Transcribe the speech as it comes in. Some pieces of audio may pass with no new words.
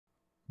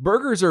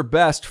Burgers are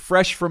best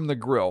fresh from the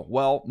grill.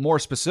 Well, more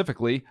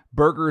specifically,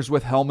 burgers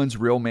with Hellmann's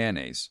Real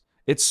Mayonnaise.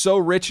 It's so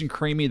rich and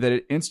creamy that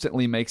it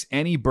instantly makes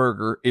any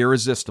burger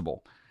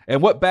irresistible.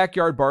 And what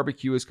backyard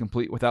barbecue is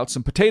complete without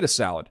some potato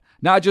salad?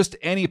 Not just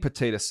any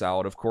potato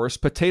salad, of course.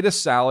 Potato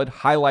salad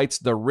highlights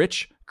the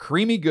rich,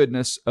 creamy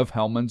goodness of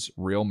Hellmann's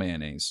Real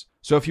Mayonnaise.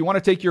 So if you want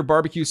to take your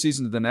barbecue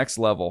season to the next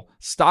level,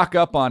 stock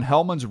up on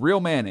Hellmann's Real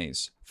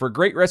Mayonnaise. For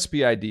great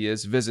recipe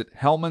ideas, visit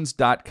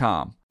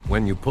hellmanns.com.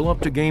 When you pull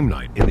up to game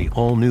night in the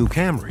all-new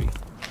Camry,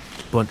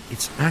 but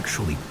it's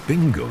actually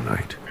bingo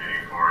night.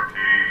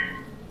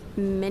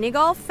 Mini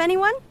golf,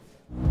 anyone?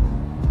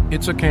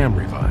 It's a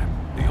Camry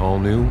vibe. The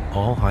all-new,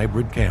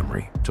 all-hybrid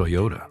Camry.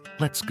 Toyota.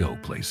 Let's go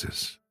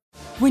places.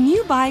 When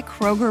you buy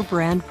Kroger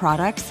brand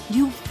products,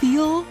 you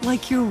feel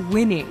like you're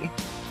winning.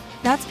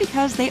 That's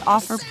because they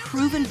offer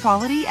proven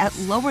quality at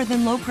lower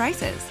than low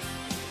prices.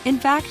 In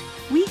fact,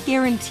 we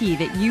guarantee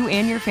that you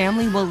and your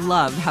family will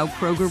love how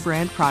Kroger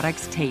brand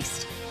products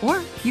taste,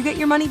 or you get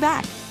your money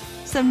back.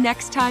 So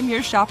next time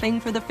you're shopping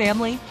for the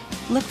family,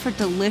 look for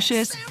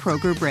delicious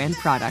Kroger brand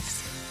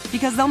products,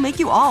 because they'll make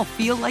you all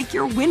feel like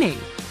you're winning.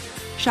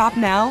 Shop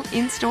now,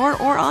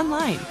 in-store, or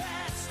online.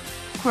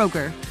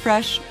 Kroger,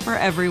 fresh for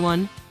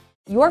everyone.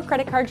 Your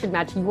credit card should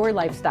match your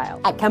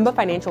lifestyle. At Kemba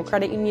Financial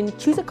Credit Union,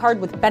 choose a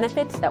card with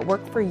benefits that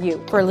work for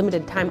you. For a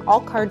limited time, all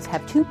cards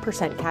have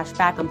 2% cash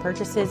back on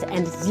purchases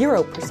and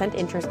 0%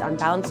 interest on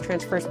balance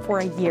transfers for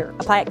a year.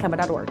 Apply at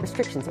Kemba.org.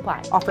 Restrictions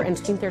apply. Offer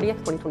ends June 30th,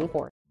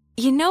 2024.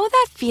 You know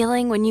that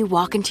feeling when you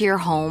walk into your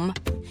home,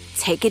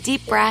 take a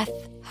deep breath,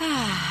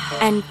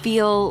 and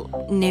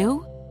feel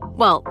new?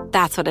 Well,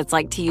 that's what it's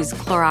like to use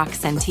Clorox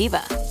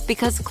Scentiva.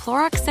 Because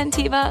Clorox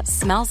Scentiva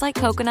smells like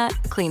coconut,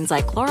 cleans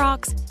like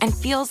Clorox, and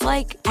feels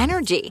like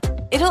energy.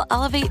 It'll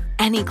elevate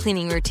any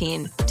cleaning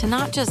routine to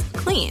not just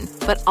clean,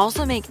 but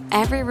also make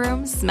every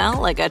room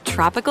smell like a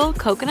tropical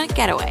coconut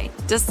getaway.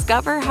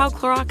 Discover how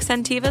Clorox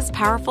Scentiva's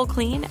powerful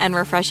clean and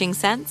refreshing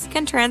scents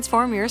can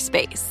transform your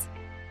space.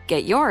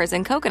 Get yours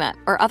in coconut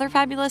or other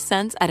fabulous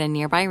scents at a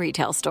nearby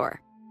retail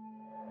store.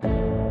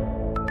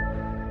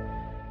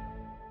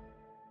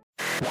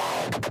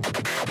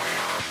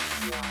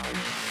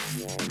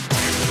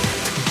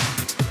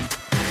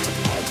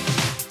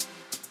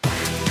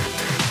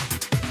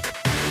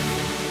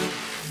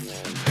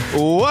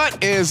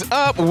 What is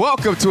up?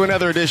 Welcome to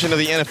another edition of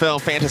the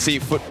NFL Fantasy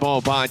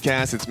Football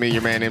Podcast. It's me,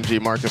 your man,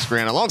 MG Marcus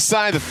Grant,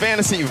 alongside the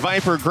Fantasy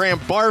Viper,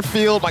 Grant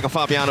Barfield. Michael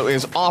Fabiano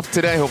is off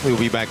today. Hopefully,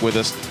 he'll be back with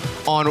us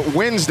on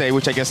Wednesday,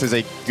 which I guess is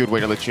a good way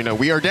to let you know.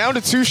 We are down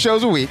to 2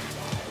 shows a week.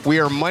 We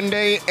are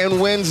Monday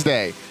and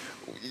Wednesday.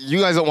 You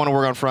guys don't want to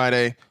work on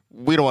Friday.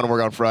 We don't want to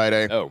work on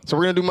Friday. Oh. So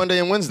we're going to do Monday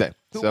and Wednesday.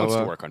 Who wants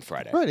to work on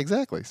Friday? Right,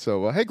 exactly.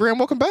 So, hey, Graham,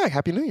 welcome back.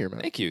 Happy New Year, man.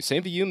 Thank you.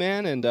 Same to you,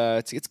 man. And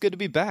it's good to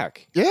be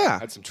back. Yeah.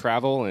 Had some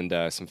travel and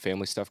some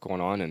family stuff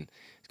going on, and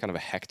it's kind of a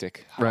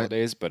hectic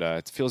holidays, but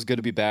it feels good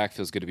to be back.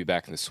 Feels good to be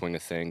back in the swing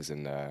of things,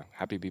 and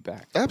happy to be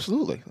back.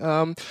 Absolutely.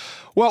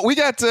 Well, we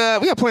got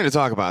plenty to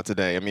talk about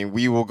today. I mean,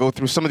 we will go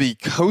through some of the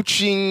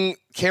coaching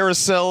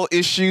carousel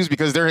issues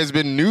because there has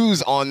been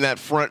news on that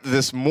front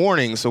this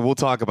morning, so we'll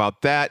talk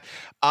about that.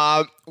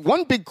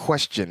 One big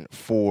question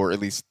for at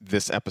least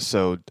this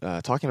episode,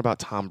 talking about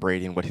Tom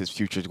Brady and what his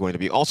future is going to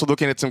be. Also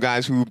looking at some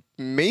guys who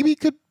maybe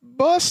could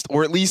bust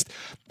or at least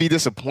be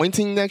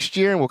disappointing next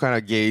year, and we'll kind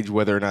of gauge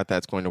whether or not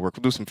that's going to work.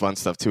 We'll do some fun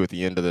stuff, too, at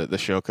the end of the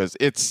show because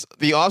it's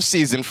the off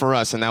season for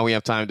us, and now we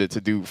have time to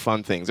do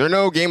fun things. There are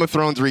no Game of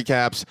Thrones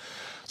recaps.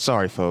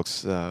 Sorry,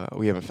 folks.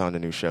 We haven't found a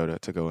new show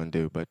to go and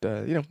do, but,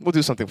 we'll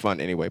do something fun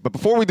anyway. But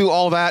before we do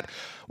all that,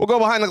 we'll go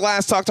behind the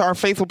glass, talk to our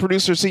faithful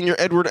producer, Senior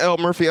Edward L.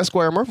 Murphy,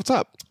 Esquire. Murph, what's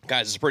up?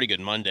 Guys, it's a pretty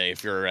good Monday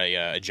if you're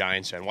a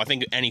Giants fan. Well, I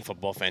think any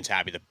football fan's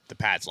happy that the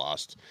Pats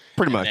lost.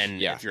 Pretty much,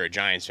 and if you're a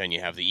Giants fan,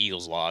 you have the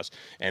Eagles lost.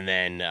 And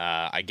then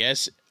I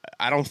guess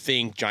I don't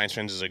think Giants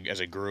fans as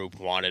a group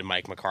wanted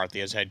Mike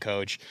McCarthy as head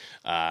coach.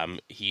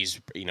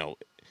 He's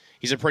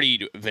a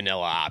pretty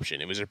vanilla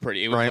option. It was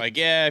like,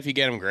 yeah, if you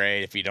get him,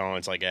 great. If you don't,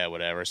 it's like, yeah,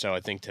 whatever. So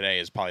I think today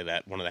is probably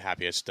one of the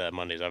happiest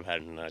Mondays I've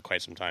had in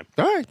quite some time.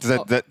 All right. Does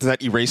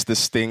that erase the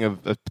sting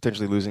of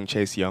potentially losing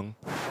Chase Young?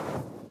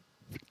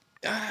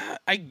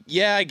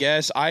 I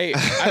guess I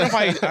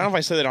don't know if I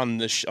said that on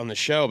the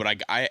show,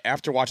 but I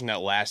after watching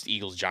that last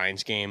Eagles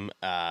Giants game,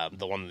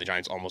 the one that the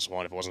Giants almost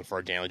won if it wasn't for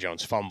a Daniel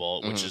Jones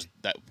fumble, which is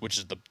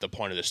the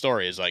point of the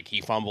story is like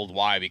he fumbled.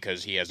 Why?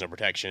 Because he has no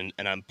protection.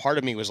 And part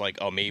of me was like,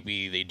 oh,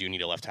 maybe they do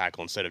need a left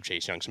tackle instead of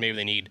Chase Young. So maybe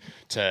they need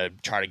to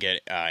try to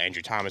get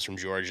Andrew Thomas from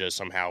Georgia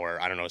somehow,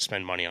 or I don't know,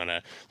 spend money on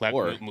a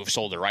left move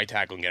sold to right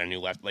tackle and get a new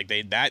left. Like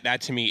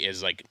that to me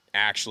is like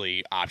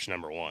actually option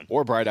number one.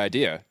 Or bright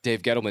idea.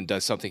 Dave Gettleman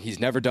does something he's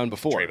never done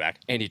before. Trade back.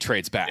 And he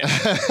trades back. Yeah.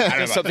 I don't know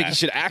about something that. he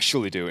should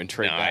actually do and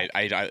trade back.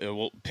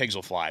 Pigs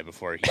will fly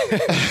before he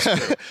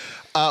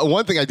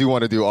one thing I do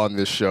want to do on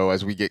this show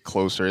as we get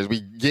closer, as we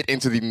get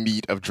into the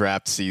meat of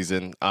draft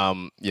season,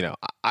 I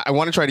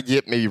want to try to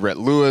get maybe Rhett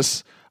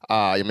Lewis,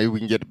 Maybe we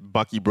can get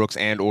Bucky Brooks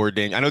and or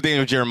Daniel. I know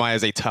Daniel Jeremiah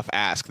is a tough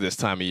ask this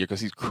time of year because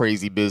he's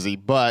crazy busy.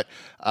 But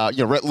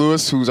Rhett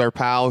Lewis, who's our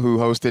pal who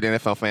hosted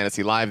NFL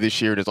Fantasy Live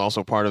this year, and is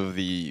also part of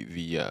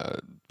the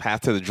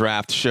Path to the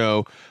Draft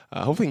show.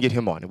 Hopefully, we can get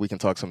him on and we can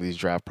talk some of these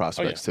draft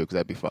prospects too, because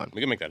that'd be fun.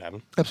 We can make that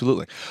happen.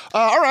 Absolutely.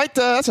 All right,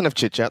 that's enough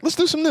chit chat. Let's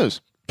do some news.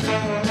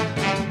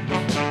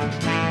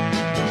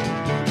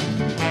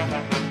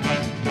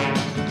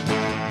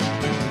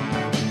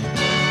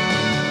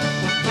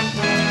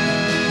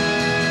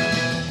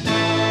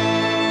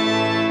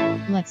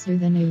 Let's do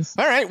the news.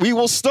 All right, we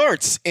will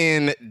start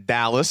in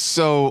Dallas.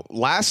 So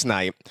last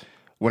night,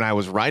 when I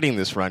was writing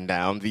this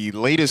rundown, the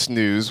latest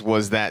news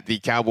was that the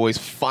Cowboys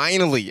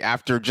finally,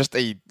 after just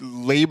a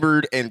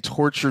labored and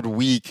tortured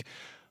week,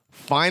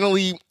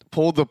 finally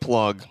pulled the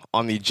plug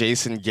on the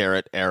Jason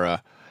Garrett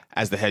era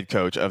as the head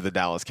coach of the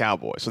Dallas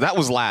Cowboys. So that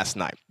was last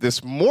night.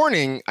 This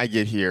morning, I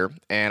get here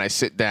and I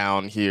sit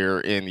down here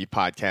in the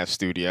podcast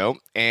studio.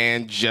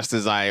 And just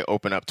as I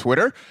open up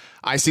Twitter,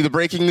 I see the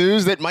breaking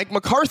news that Mike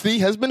McCarthy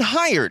has been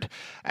hired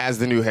as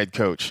the new head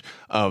coach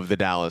of the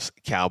Dallas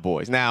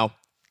Cowboys. Now,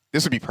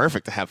 this would be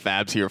perfect to have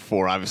Fabs here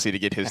for, obviously, to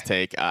get his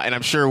take. And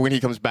I'm sure when he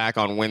comes back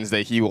on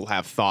Wednesday, he will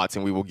have thoughts,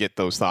 and we will get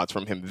those thoughts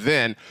from him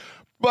then.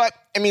 But,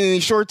 I mean, in the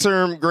short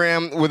term,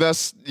 Graham, with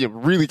us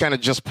really kind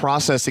of just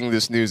processing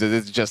this news as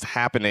it's just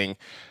happening,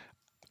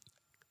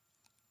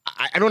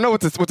 I don't know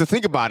what to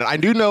think about it. I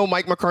do know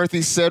Mike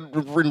McCarthy said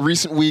in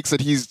recent weeks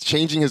that he's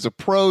changing his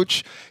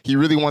approach. He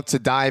really wants to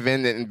dive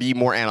in and be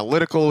more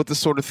analytical with this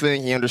sort of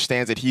thing. He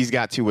understands that he's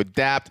got to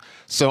adapt.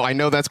 So I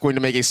know that's going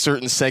to make a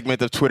certain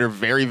segment of Twitter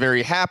very,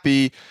 very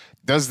happy.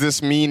 Does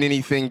this mean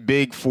anything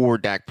big for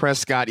Dak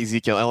Prescott,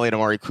 Ezekiel Elliott,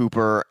 Amari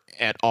Cooper,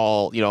 at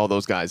all, all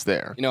those guys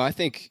there? I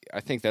think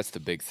that's the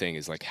big thing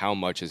is like how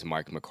much is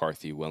Mike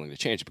McCarthy willing to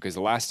change? Because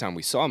the last time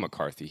we saw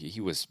McCarthy,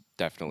 he was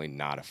definitely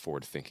not a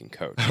forward-thinking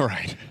coach.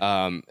 Right.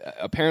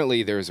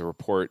 Apparently, there's a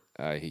report.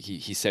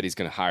 He said he's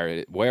going to hire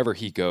it wherever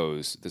he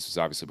goes. This was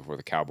obviously before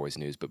the Cowboys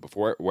news, but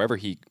before wherever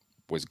he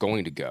was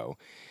going to go,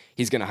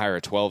 he's going to hire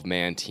a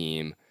 12-man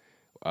team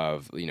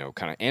of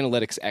kind of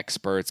analytics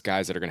experts,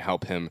 guys that are going to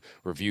help him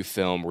review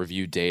film,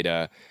 review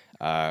data.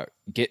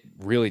 Get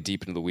really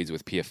deep into the weeds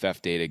with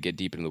PFF data, get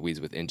deep into the weeds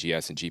with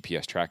NGS and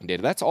GPS tracking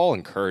data. That's all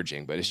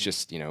encouraging, but it's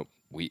just,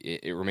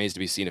 it remains to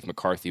be seen if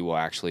McCarthy will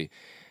actually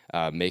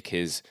make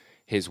his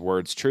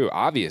words true.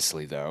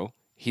 Obviously, though,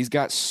 he's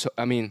got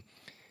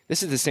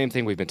this is the same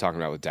thing we've been talking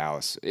about with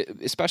Dallas,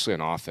 especially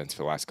on offense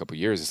for the last couple of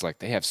years. It's like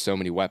they have so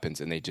many weapons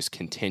and they just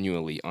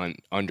continually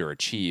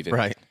underachieve. And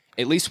right.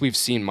 At least we've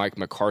seen Mike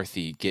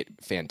McCarthy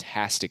get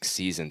fantastic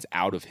seasons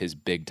out of his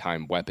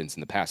big-time weapons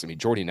in the past. I mean,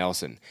 Jordy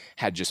Nelson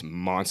had just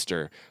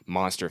monster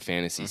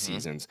fantasy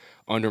seasons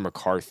under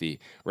McCarthy.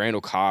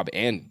 Randall Cobb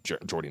and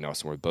Jordy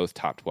Nelson were both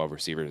top 12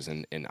 receivers.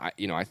 And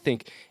I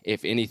think,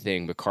 if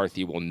anything,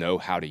 McCarthy will know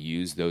how to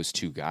use those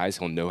two guys.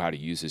 He'll know how to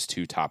use his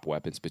two top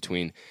weapons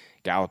between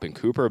Gallup and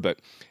Cooper. But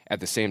at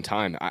the same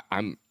time,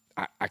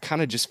 I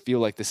kind of just feel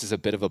like this is a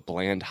bit of a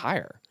bland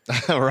hire.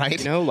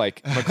 Right.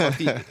 Like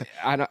McCarthy,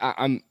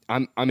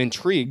 I'm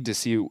intrigued to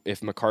see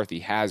if McCarthy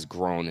has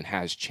grown and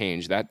has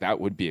changed. That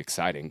would be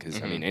exciting because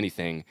I mean,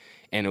 anything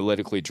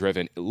analytically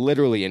driven,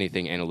 literally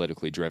anything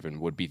analytically driven,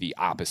 would be the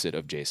opposite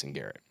of Jason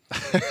Garrett.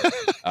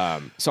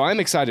 So I'm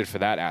excited for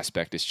that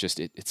aspect. It's just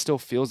it still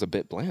feels a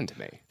bit bland to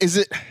me. Is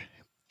it?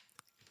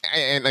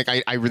 And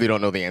I really don't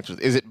know the answer.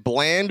 Is it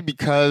bland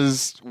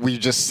because we've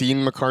just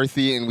seen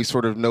McCarthy and we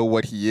sort of know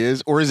what he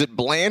is, or is it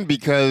bland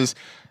because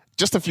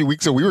just a few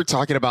weeks ago we were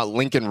talking about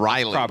Lincoln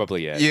Riley?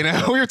 Probably,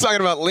 yeah. We were talking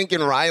about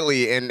Lincoln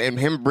Riley and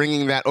him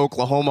bringing that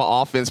Oklahoma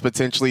offense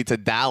potentially to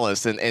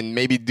Dallas and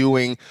maybe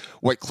doing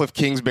what Cliff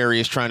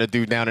Kingsbury is trying to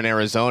do down in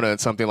Arizona and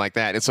something like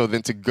that. And so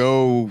then to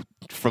go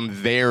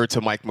from there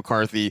to Mike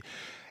McCarthy,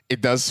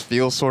 it does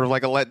feel sort of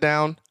like a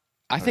letdown.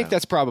 I think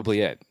that's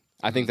probably it.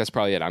 I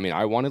mean,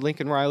 I wanted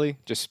Lincoln Riley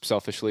just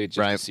selfishly,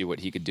 to see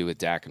what he could do with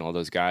Dak and all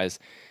those guys.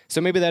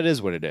 So maybe that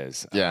is what it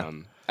is. Yeah.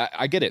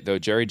 I get it, though.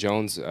 Jerry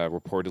Jones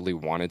reportedly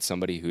wanted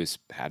somebody who's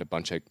had a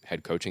bunch of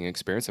head coaching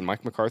experience, and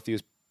Mike McCarthy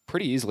is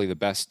pretty easily the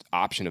best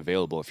option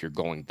available if you're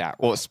going that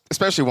way. Well,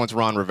 especially once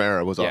Ron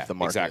Rivera was off the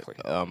market. Exactly.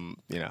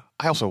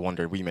 I also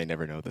wonder, we may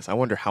never know this, I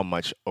wonder how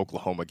much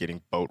Oklahoma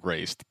getting boat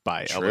raced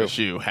by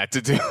LSU had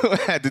to do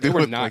with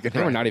Lincoln Riley.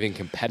 They were not even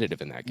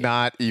competitive in that game.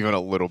 Not even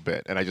a little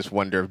bit. And I just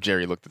wonder if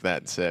Jerry looked at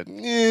that and said,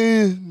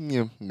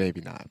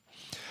 maybe not.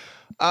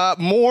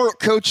 More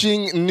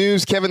coaching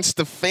news. Kevin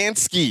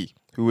Stefanski,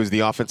 who is the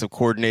offensive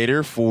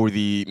coordinator for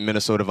the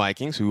Minnesota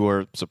Vikings, who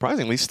are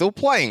surprisingly still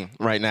playing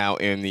right now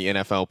in the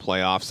NFL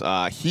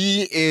playoffs.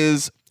 He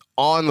is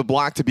on the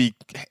block to be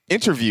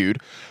interviewed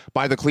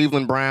by the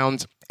Cleveland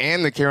Browns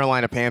and the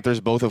Carolina Panthers,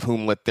 both of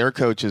whom let their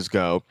coaches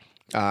go.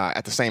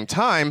 At the same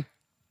time,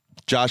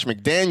 Josh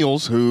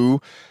McDaniels,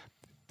 who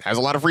has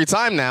a lot of free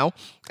time now,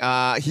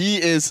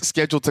 he is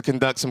scheduled to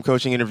conduct some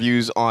coaching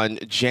interviews on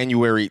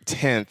January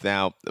 10th.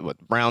 Now,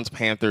 Browns,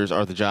 Panthers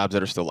are the jobs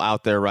that are still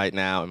out there right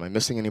now. Am I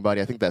missing anybody?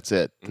 I think that's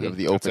it, of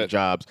the open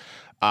jobs.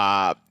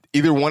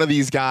 either one of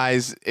these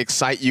guys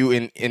excite you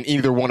in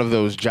either one of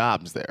those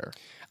jobs there?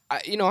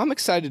 I'm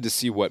excited to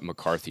see what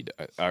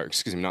McDaniels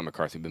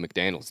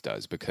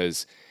does,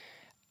 because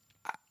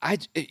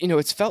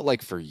it's felt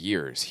like for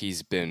years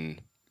he's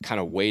been kind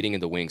of waiting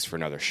in the wings for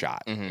another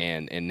shot,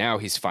 and now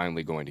he's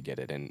finally going to get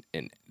it.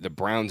 And the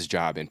Browns'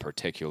 job in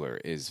particular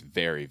is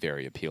very,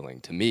 very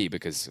appealing to me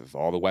because of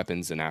all the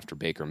weapons, and after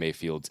Baker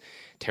Mayfield's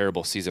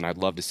terrible season, I'd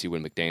love to see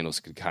what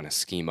McDaniels could kind of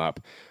scheme up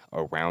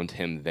around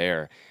him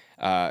there.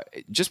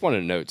 Just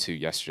wanted to note too,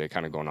 yesterday,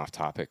 kind of going off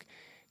topic,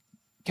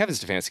 Kevin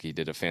Stefanski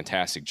did a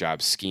fantastic job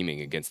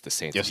scheming against the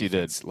Saints. Yes, he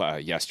did.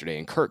 Yesterday,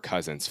 and Kirk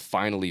Cousins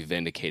finally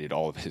vindicated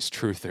all of his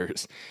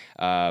truthers.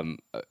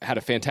 Had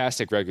a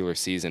fantastic regular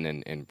season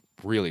and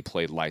really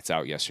played lights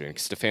out yesterday. And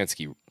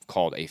Stefanski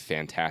called a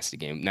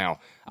fantastic game. Now,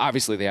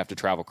 obviously, they have to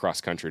travel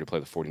cross country to play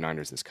the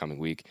 49ers this coming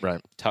week.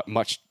 Right.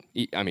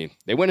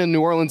 They went in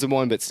New Orleans and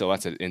won, but still,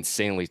 that's an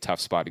insanely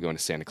tough spot to go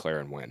into Santa Clara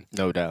and win.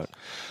 No doubt.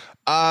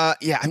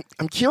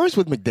 I'm curious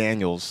with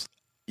McDaniels.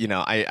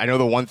 I know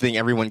the one thing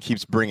everyone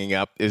keeps bringing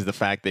up is the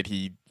fact that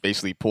he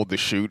basically pulled the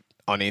shoot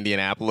on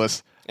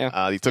Indianapolis.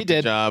 Yeah, he took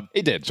the job.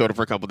 He did. Showed it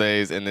for a couple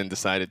days and then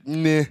decided,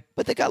 nah.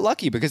 But they got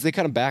lucky because they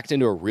kind of backed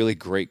into a really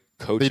great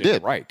coach. They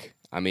did. Reich.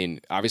 I mean,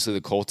 obviously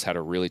the Colts had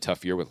a really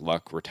tough year with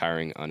Luck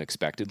retiring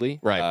unexpectedly.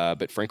 Right.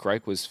 But Frank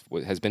Reich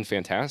has been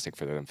fantastic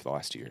for them for the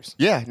last 2 years.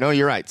 Yeah, no,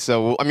 you're right.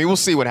 So, we'll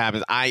see what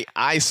happens.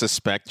 I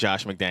suspect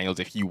Josh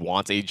McDaniels, if he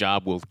wants a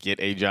job, will get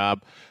a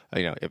job.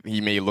 If he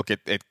may look at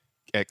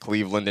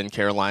Cleveland and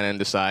Carolina and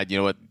decide,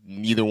 what,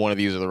 neither one of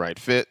these are the right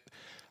fit.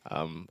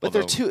 But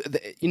they're two.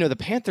 The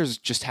Panthers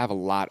just have a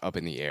lot up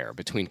in the air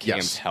between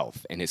Cam's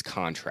health and his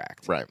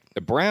contract. Right.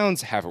 The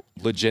Browns have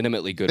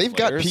legitimately good. They've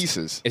players. got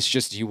pieces. It's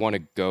just you want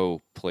to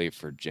go play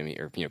for Jimmy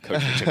or coach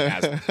for Jimmy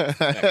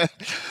Haslam.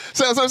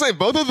 So I'm saying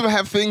both of them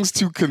have things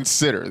to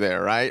consider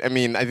there, right? I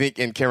mean, I think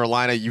in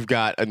Carolina you've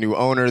got a new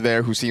owner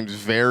there who seems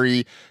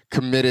very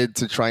committed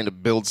to trying to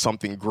build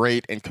something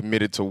great and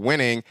committed to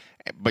winning.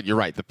 But you're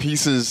right, the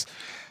pieces,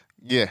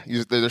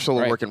 they're still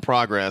a work in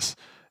progress.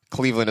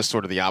 Cleveland is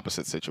sort of the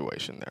opposite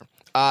situation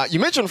there. You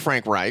mentioned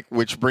Frank Reich,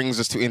 which brings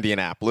us to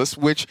Indianapolis,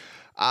 which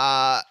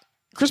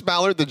Chris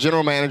Ballard, the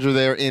general manager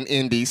there in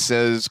Indy,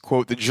 says,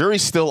 quote, "The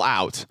jury's still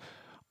out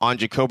on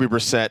Jacoby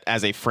Brissett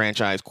as a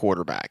franchise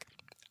quarterback."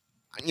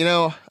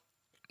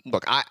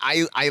 Look,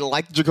 I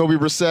like Jacoby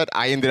Brissett.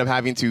 I ended up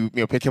having to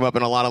pick him up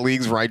in a lot of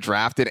leagues where I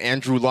drafted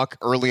Andrew Luck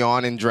early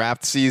on in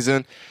draft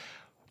season.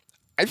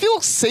 I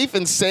feel safe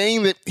in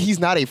saying that he's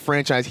not a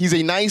franchise. He's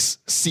a nice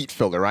seat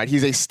filler, right?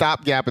 He's a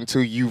stopgap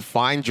until you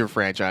find your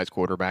franchise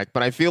quarterback.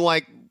 But I feel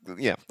like,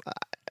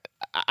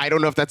 I don't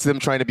know if that's them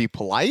trying to be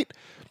polite,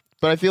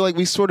 but I feel like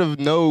we sort of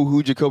know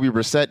who Jacoby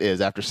Brissett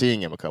is after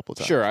seeing him a couple of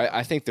times. Sure,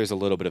 I think there's a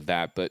little bit of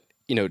that. But,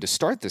 to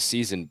start the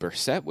season,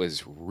 Brissett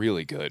was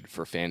really good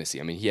for fantasy.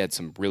 I mean, he had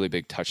some really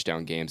big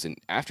touchdown games. And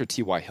after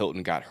T.Y.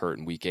 Hilton got hurt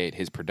in Week 8,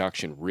 his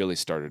production really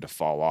started to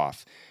fall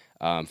off.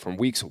 From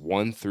weeks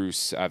 1 through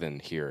 7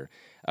 here,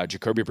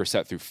 Jacoby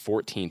Brissett threw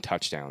 14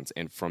 touchdowns,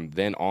 and from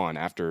then on,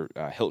 after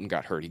Hilton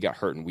got hurt, he got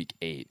hurt in Week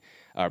 8.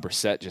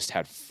 Brissett just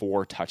had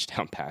 4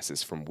 touchdown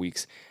passes from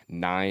weeks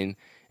 9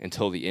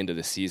 until the end of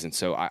the season.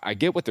 So I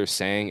get what they're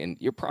saying, and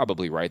you're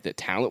probably right that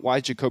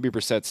talent-wise, Jacoby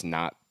Brissett's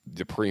not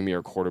the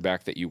premier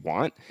quarterback that you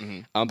want.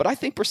 But I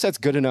think Brissett's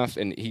good enough,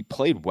 and he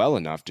played well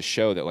enough to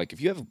show that,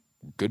 if you have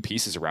good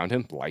pieces around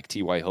him, like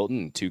T.Y. Hilton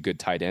and 2 good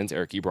tight ends,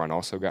 Eric Ebron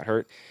also got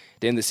hurt at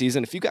the end of the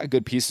season. If you got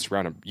good pieces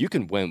around him, you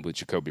can win with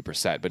Jacoby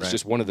Brissett, but it's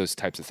just one of those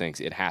types of things.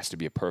 It has to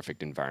be a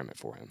perfect environment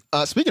for him.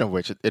 Speaking of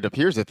which, it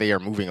appears that they are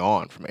moving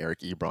on from Eric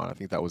Ebron. I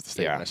think that was the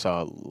statement I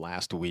saw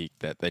last week,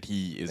 that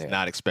he is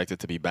not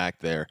expected to be back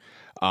there.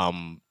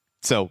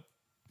 So,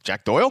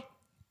 Jack Doyle?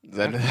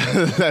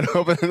 That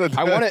open?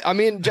 I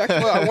wanted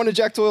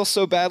Jack Doyle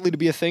so badly to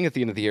be a thing at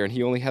the end of the year, and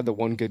he only had the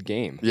one good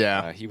game.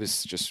 Yeah. He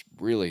was just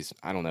really,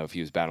 I don't know if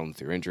he was battling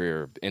through injury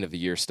or end of the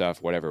year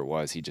stuff, whatever it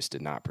was. He just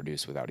did not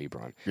produce without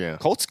Ebron. Yeah.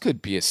 Colts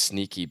could be a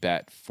sneaky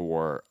bet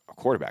for a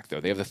quarterback, though.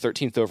 They have the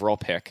 13th overall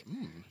pick.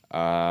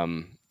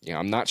 I'm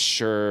not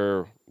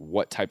sure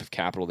what type of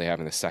capital they have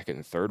in the second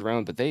and third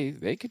round, but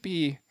they could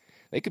be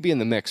in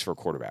the mix for a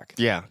quarterback.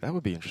 Yeah, that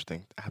would be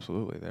interesting.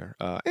 Absolutely there.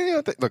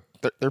 Look,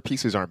 their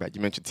pieces aren't bad.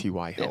 You mentioned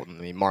T.Y. Hilton.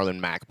 I mean, Marlon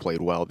Mack played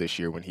well this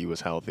year when he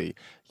was healthy.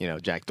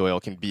 Jack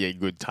Doyle can be a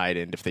good tight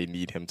end if they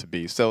need him to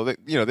be. So,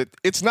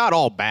 it's not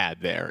all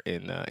bad there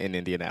in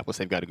Indianapolis.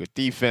 They've got a good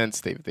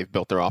defense. They've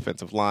built their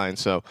offensive line.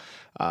 So,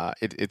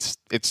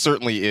 it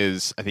certainly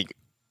is, I think,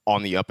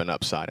 on the up and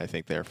up side, I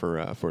think, there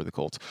for the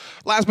Colts.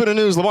 Last bit of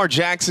news, Lamar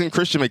Jackson,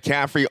 Christian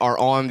McCaffrey are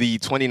on the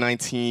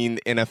 2019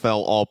 NFL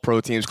All-Pro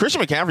teams. Christian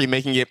McCaffrey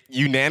making it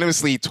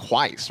unanimously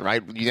twice,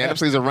 right?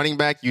 Unanimously as a running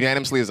back,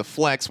 unanimously as a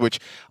flex, which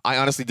I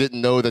honestly didn't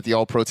know that the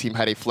All-Pro team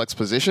had a flex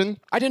position.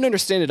 I didn't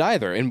understand it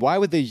either. And why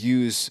would they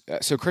use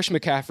so Christian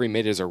McCaffrey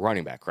made it as a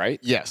running back,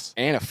 right? Yes.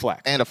 And a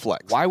flex.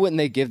 Why wouldn't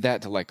they give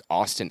that to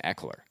Austin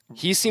Eckler?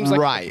 He seems like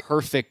Right. the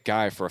perfect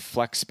guy for a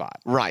flex spot.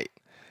 Right.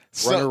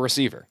 runner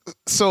receiver.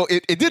 So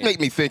it did make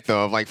me think,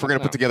 though, of like, if we're going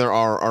to put together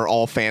our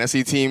all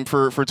fantasy team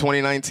for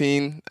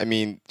 2019, I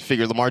mean,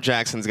 figure Lamar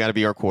Jackson's got to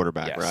be our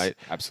quarterback, Yes, right?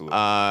 absolutely.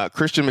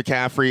 Christian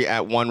McCaffrey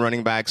at one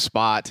running back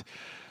spot.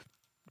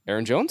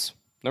 Aaron Jones,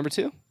 number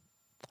 2.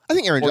 I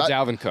think Aaron Or Jones.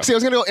 Dalvin Cook. See, I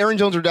was going to go Aaron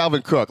Jones or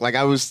Dalvin Cook. Like,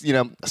 I was,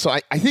 so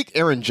I think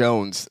Aaron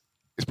Jones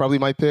is probably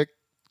my pick.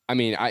 I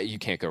mean, you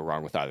can't go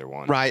wrong with either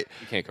one. Right.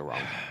 You can't go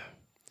wrong.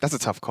 That's a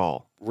tough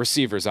call.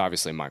 Receivers,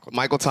 obviously,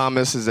 Michael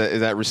Thomas is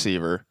that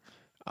receiver.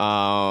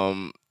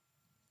 I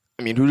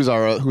mean, who's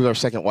our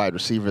second wide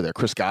receiver there?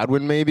 Chris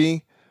Godwin,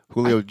 maybe?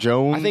 Julio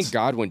Jones? I think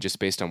Godwin, just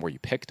based on where you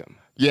picked him.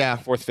 Yeah.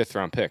 4th, 5th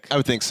round pick. I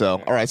would think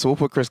so. All right, so we'll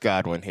put Chris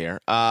Godwin here.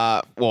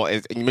 Well,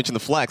 as you mentioned the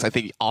flex. I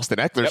think Austin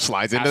Eckler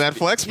slides into that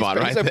flex spot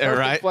right there,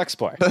 right? Flex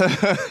play.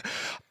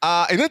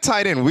 And then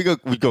tight end, we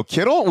go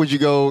Kittle. Would you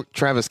go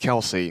Travis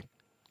Kelce?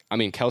 I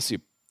mean, Kelce.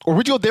 Or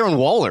would you go Darren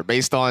Waller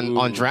based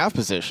on draft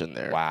position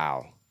there?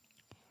 Wow.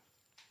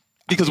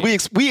 Because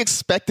we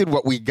expected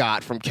what we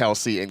got from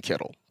Kelce and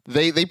Kittle.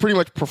 They pretty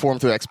much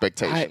performed to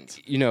expectations.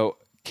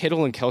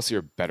 Kittle and Kelce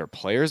are better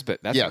players, but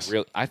that's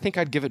real. I think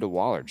I'd give it to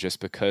Waller just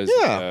because.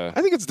 I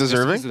think it's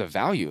deserving. Just because of the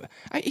value.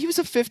 He was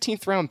a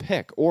 15th round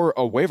pick or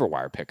a waiver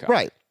wire pickup.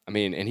 Right. I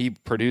mean, and he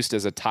produced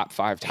as a top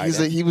 5 tight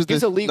end. He was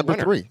a league number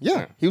winner. 3.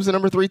 Yeah, he was the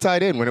number 3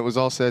 tight end when it was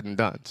all said and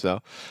done. So,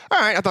 all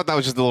right, I thought that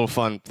was just a little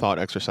fun thought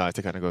exercise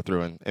to kind of go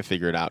through and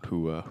figure it out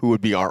who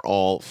would be our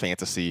all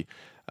fantasy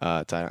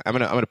tight end. I'm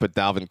gonna put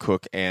Dalvin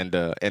Cook and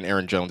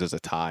Aaron Jones as a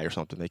tie or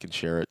something. They can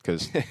share it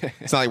because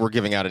it's not like we're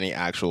giving out any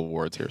actual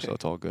awards here, so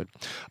it's all good.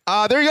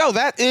 There you go.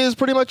 That is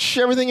pretty much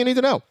everything you need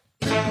to know.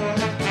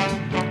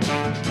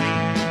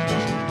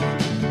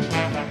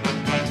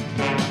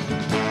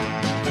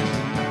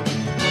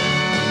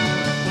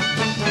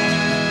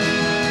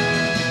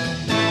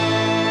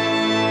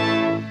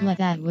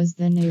 That was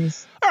the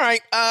news. All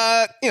right,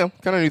 kind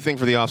of new thing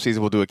for the offseason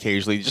we'll do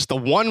occasionally. Just the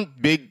one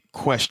big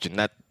question.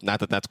 Not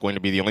that that's going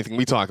to be the only thing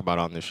we talk about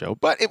on this show,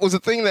 but it was a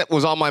thing that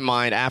was on my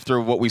mind after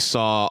what we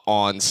saw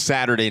on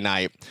Saturday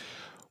night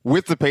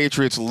with the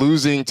Patriots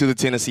losing to the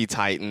Tennessee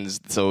Titans.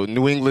 So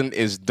New England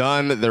is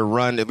done. Their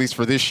run, at least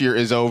for this year,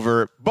 is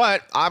over.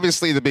 But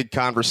obviously the big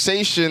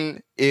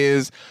conversation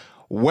is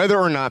whether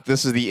or not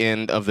this is the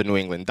end of the New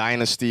England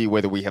dynasty,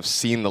 whether we have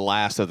seen the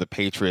last of the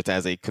Patriots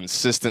as a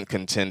consistent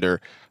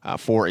contender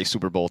for a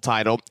Super Bowl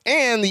title.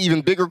 And the even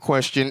bigger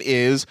question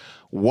is,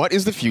 what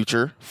is the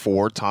future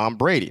for Tom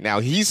Brady? Now,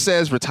 he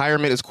says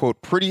retirement is,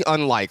 quote, pretty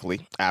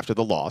unlikely after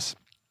the loss.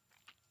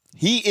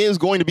 He is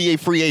going to be a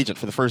free agent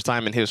for the first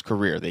time in his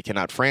career. They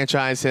cannot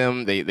franchise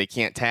him. They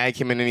can't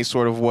tag him in any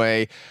sort of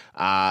way.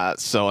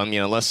 So, I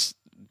mean, unless,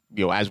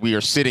 as we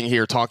are sitting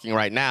here talking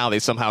right now, they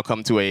somehow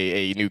come to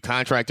a new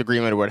contract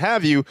agreement or what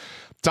have you,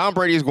 Tom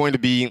Brady is going to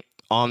be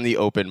on the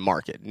open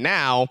market.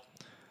 Now,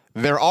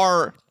 there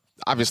are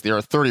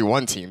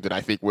 31 teams that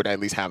I think would at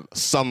least have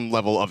some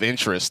level of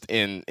interest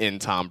in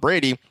Tom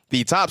Brady.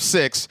 The top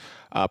 6,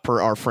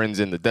 per our friends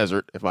in the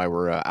desert, if I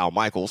were Al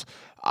Michaels,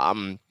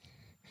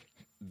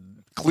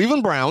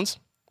 Cleveland Browns,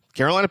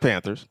 Carolina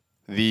Panthers,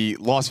 the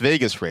Las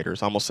Vegas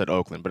Raiders, I almost said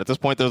Oakland, but at this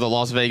point they're the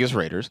Las Vegas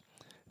Raiders,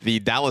 the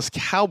Dallas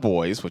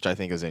Cowboys, which I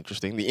think is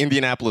interesting, the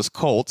Indianapolis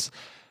Colts,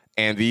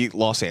 and the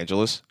Los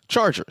Angeles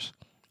Chargers.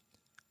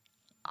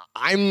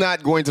 I'm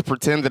not going to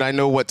pretend that I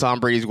know what Tom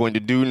Brady is going to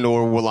do,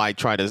 nor will I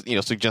try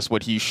to, suggest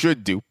what he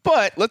should do.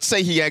 But let's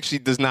say he actually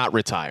does not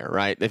retire,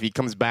 right? If he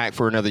comes back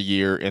for another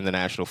year in the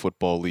National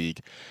Football League,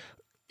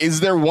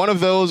 is there one of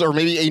those or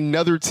maybe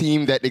another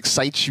team that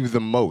excites you the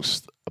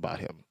most about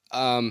him?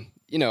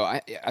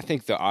 I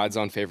think the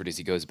odds-on favorite is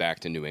he goes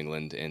back to New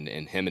England and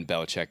him and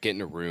Belichick get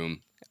in a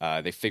room.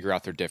 They figure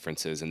out their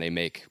differences and they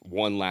make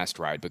one last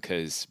ride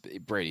because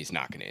Brady's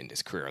not going to end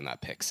his career on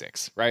that pick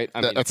 6, right?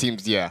 I mean, that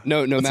seems, yeah.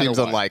 No that matter seems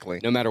what,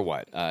 unlikely. No matter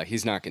what,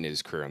 he's not going to end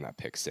his career on that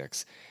pick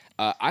 6.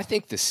 I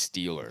think the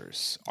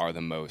Steelers are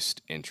the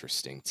most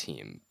interesting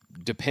team,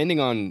 depending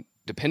on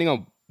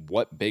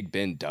what Big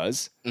Ben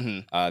does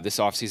this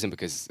offseason,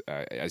 because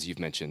as you've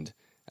mentioned,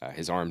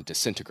 his arm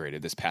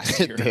disintegrated this past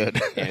year, and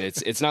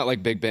it's not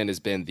like Big Ben has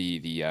been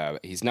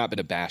he's not been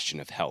a bastion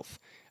of health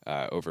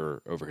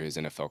over his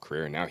NFL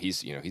career. And now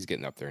he's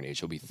getting up there in age.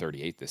 He'll be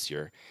 38 this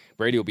year.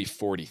 Brady will be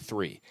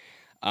 43.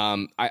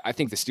 I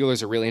think the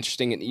Steelers are really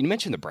interesting. And you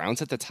mentioned the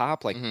Browns at the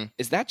top. Like,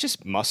 is that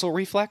just muscle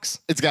reflex?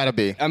 It's got to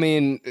be. I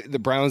mean, the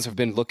Browns have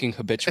been looking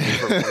habitually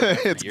for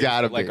it's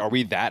got to be. Like, are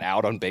we that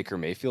out on Baker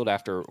Mayfield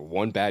after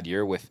one bad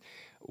year with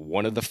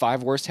one of the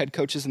 5 worst head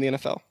coaches in the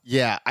NFL?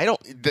 Yeah, I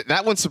don't.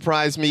 That one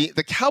surprised me.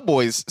 The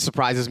Cowboys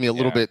surprises me a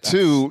little bit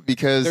too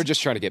because they're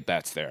just trying to get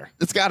bets there.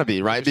 It's got to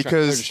be right they're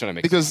just trying to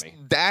make because money.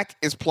 Dak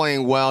is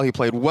playing well. He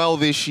played well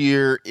this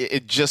year.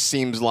 It just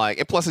seems like,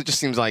 and plus it just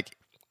seems like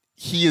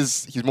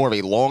he's more of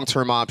a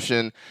long-term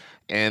option.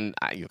 And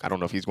I don't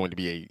know if he's going to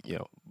be a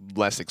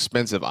less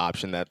expensive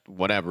option, that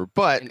whatever,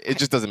 but it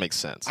just doesn't make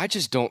sense. I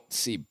just don't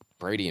see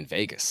Brady in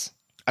Vegas.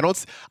 I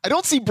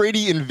don't see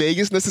Brady in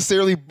Vegas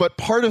necessarily, but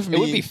part of me, it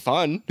would be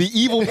fun. The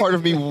evil part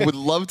of me would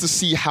love to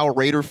see how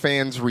Raider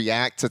fans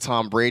react to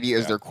Tom Brady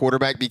as their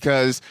quarterback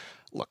because,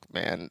 look,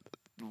 man,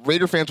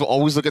 Raider fans will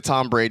always look at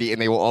Tom Brady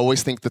and they will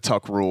always think the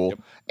Tuck rule. Yep.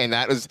 And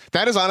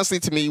that is honestly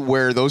to me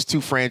where those two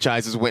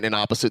franchises went in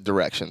opposite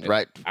directions,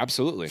 right?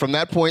 Absolutely. From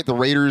that point, the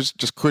Raiders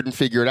just couldn't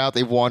figure it out.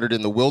 They've wandered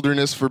in the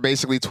wilderness for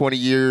basically 20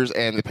 years,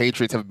 and the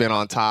Patriots have been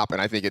on top,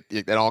 and I think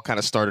it all kind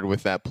of started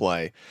with that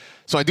play.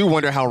 So I do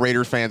wonder how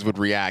Raider fans would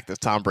react if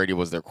Tom Brady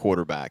was their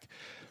quarterback.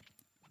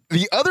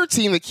 The other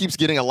team that keeps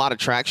getting a lot of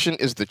traction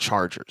is the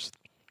Chargers.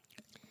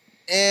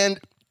 And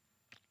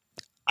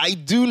I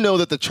do know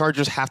that the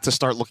Chargers have to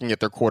start looking at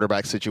their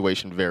quarterback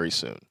situation very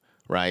soon,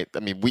 right? I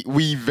mean,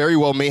 we very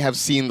well may have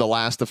seen the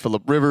last of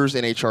Phillip Rivers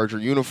in a Charger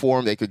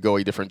uniform. They could go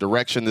a different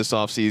direction this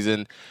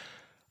offseason.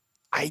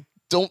 I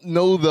don't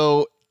know,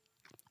 though,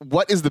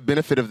 what is the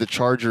benefit of the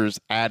Chargers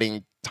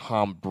adding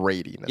Tom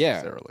Brady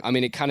necessarily? Yeah, I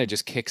mean, it kind of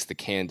just kicks the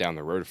can down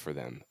the road for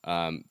them.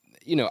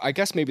 I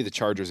guess maybe the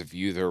Chargers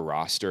view their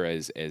roster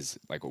as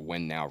like a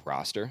win-now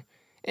roster.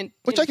 And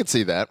which I could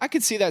see that. I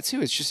could see that too.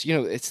 It's just,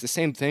 it's the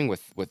same thing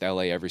with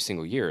LA every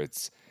single year.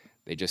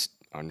 They just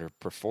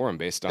underperform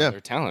based on their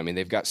talent. I mean,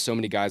 they've got so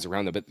many guys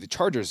around them. But the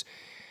Chargers,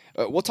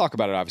 we'll talk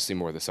about it obviously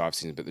more this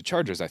offseason, but the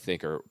Chargers, I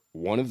think, are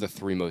one of the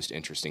three most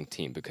interesting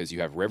teams because you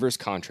have Rivers'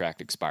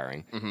 contract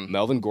expiring. Mm-hmm.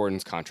 Melvin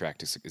Gordon's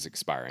contract is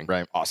expiring.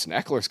 Right. Austin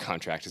Eckler's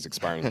contract is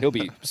expiring. He'll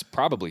be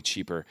probably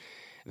cheaper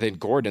than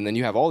Gordon. Then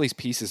you have all these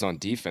pieces on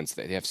defense.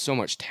 They have so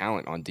much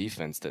talent on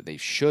defense that they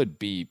should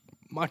be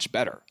much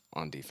better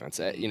on defense.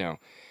 I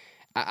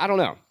don't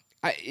know.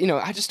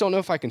 I just don't know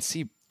if I can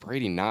see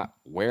Brady not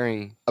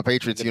wearing a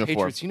Patriots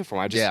uniform.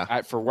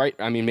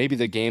 Maybe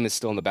the game is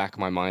still in the back of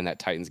my mind. That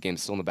Titans game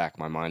is still in the back of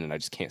my mind, and I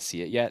just can't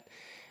see it yet.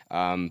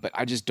 But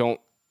I just don't.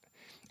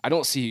 I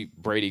don't see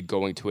Brady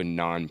going to a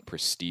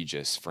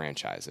non-prestigious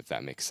franchise, if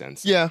that makes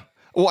sense. Yeah.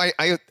 Well,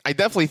 I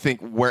definitely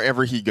think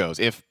wherever he goes,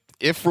 if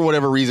for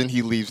whatever reason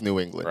he leaves New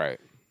England, right,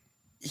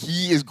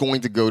 he is going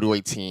to go to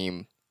a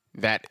team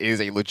that is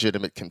a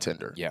legitimate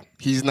contender. Yeah.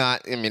 He's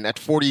not, at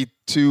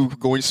 42,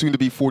 going soon to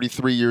be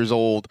 43 years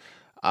old,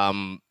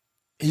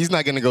 he's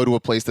not going to go to a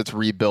place that's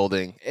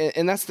rebuilding.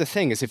 And that's the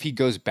thing, is if he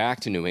goes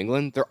back to New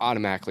England, they're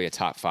automatically a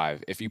top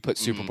 5. If you put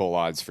Super Bowl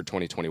odds for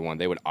 2021,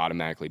 they would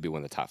automatically be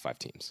one of the top 5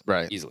 teams.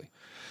 Right. Easily.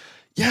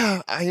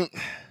 Yeah. I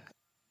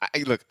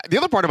look, the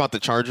other part about the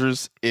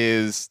Chargers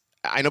is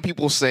I know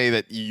people say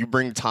that you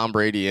bring Tom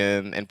Brady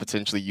in and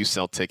potentially you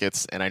sell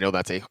tickets, and I know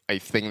that's a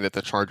thing that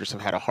the Chargers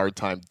have had a hard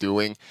time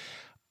doing.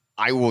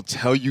 I will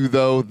tell you,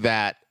 though,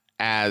 that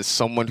as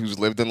someone who's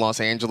lived in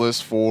Los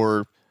Angeles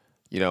for,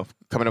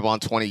 coming up on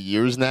 20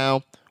 years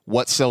now,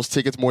 what sells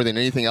tickets more than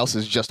anything else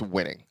is just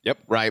winning. Yep.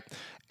 Right?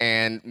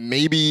 And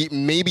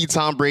maybe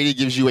Tom Brady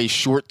gives you a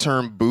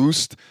short-term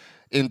boost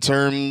in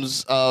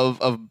terms of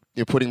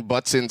putting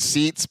butts in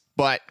seats,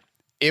 but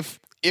if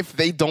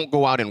they don't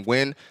go out and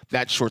win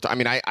that short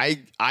time,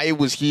 I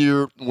was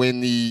here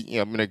when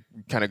I'm going to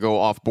kind of go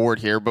off board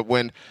here, but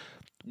when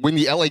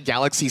the LA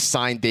Galaxy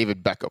signed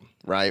David Beckham,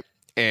 right?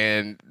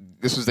 And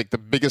this was like the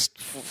biggest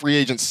free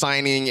agent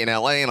signing in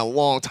LA in a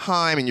long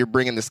time, and you're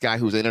bringing this guy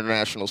who's an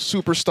international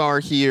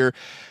superstar here.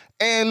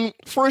 And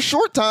for a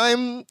short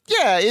time,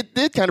 yeah, it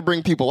did kind of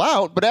bring people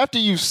out, but after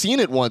you've seen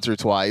it once or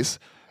twice,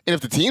 and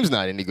if the team's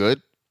not any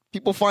good,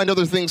 people find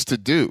other things to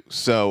do.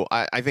 So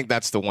I think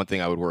that's the one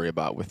thing I would worry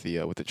about with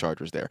the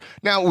Chargers there.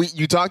 Now,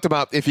 you talked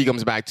about if he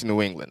comes back to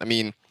New England. I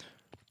mean,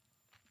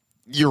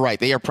 you're right.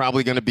 They are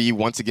probably going to be,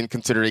 once again,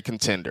 considered a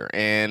contender.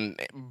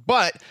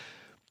 But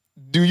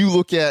do you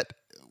look at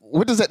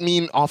what does that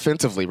mean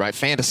offensively, right?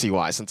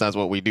 Fantasy-wise, since that's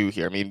what we do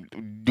here. I mean,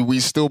 do we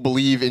still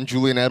believe in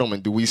Julian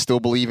Edelman? Do we still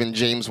believe in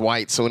James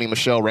White, Sony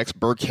Michel, Rex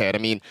Burkhead? I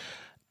mean,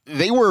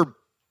 they were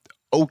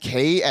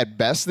okay at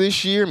best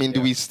this year. I mean,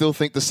 do we still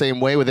think the same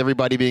way with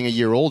everybody being a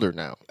year older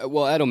now?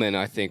 Well, Edelman,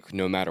 I think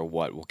no matter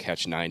what, will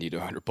catch 90 to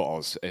 100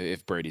 balls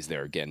if Brady's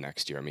there again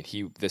next year. I mean,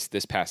 this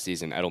past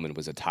season, Edelman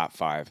was a top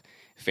 5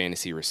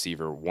 fantasy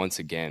receiver once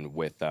again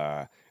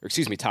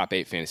top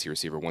 8 fantasy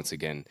receiver once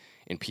again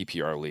in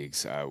PPR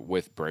leagues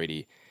with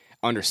Brady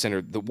under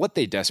center. What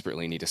they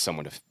desperately need is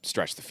someone to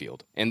stretch the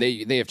field. And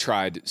they have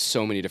tried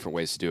so many different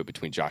ways to do it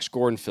between Josh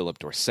Gordon, Philip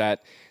Dorsett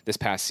this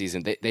past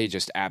season. They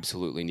just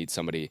absolutely need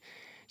somebody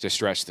to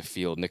stretch the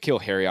field.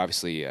 N'Keal Harry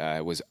obviously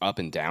was up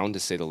and down, to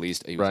say the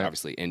least. He was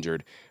obviously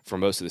injured for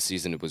most of the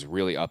season. It was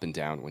really up and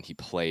down when he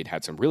played,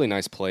 had some really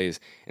nice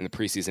plays in the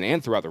preseason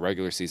and throughout the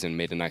regular season,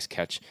 made a nice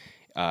catch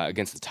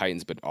against the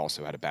Titans, but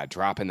also had a bad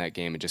drop in that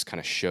game and just kind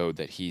of showed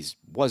that he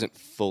wasn't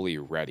fully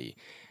ready.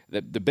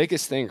 The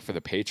biggest thing for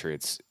the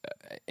Patriots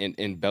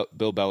in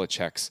Bill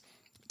Belichick's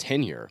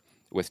tenure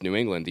with New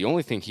England, the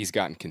only thing he's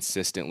gotten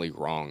consistently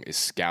wrong is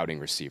scouting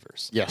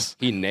receivers. Yes.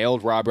 He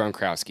nailed Rob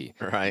Gronkowski,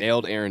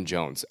 nailed Aaron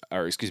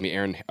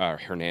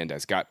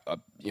Hernandez, got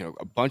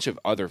a bunch of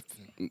other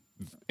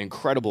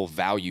incredible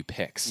value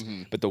picks.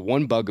 Mm-hmm. But the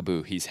one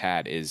bugaboo he's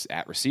had is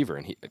at receiver,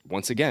 and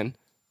once again,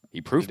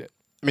 he proved it.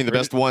 I mean, the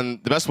best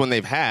one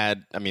they've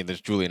had, I mean,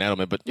 there's Julian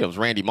Edelman, but it was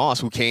Randy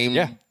Moss who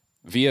came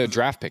via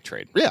draft pick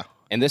trade. Yeah.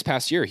 And this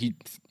past year,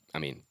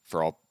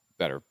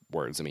 better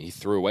words. I mean, he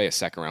threw away a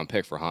second-round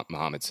pick for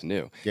Mohamed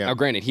Sanu. Yeah. Now,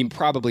 granted, he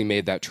probably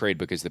made that trade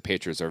because the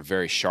Patriots are a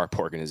very sharp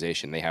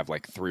organization. They have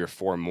like 3 or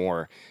 4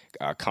 more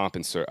comp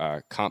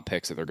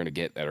picks that they're going to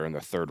get that are in the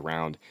 3rd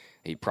round.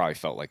 He probably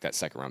felt like that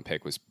second-round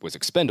pick was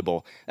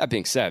expendable. That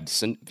being said,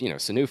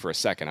 Sanu for a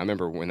second, I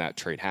remember when that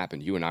trade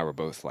happened, you and I were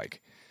both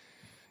like,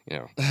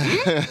 right?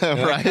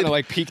 Kind of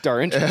like piqued our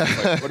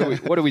interest.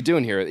 Like, what are we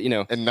doing here?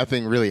 And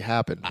nothing really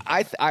happened.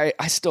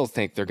 I still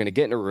think they're going to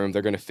get in a room.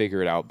 They're going to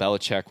figure it out.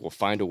 Belichick will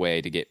find a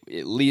way to get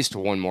at least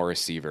one more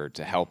receiver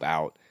to help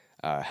out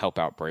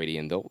Brady,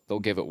 and they'll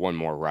give it one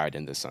more ride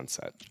in the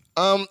sunset.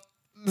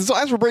 So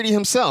as for Brady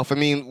himself, I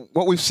mean,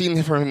 what we've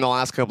seen from him the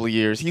last couple of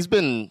years, he's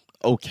been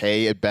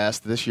okay at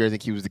best. This year, I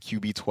think he was the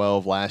QB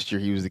 12. Last year,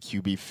 he was the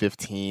QB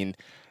 15.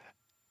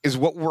 Is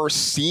what we're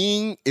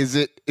seeing? Is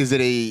it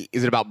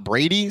about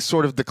Brady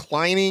sort of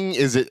declining?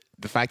 Is it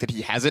the fact that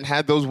he hasn't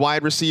had those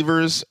wide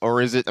receivers,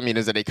 or is it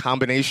a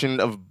combination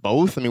of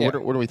both? I mean, what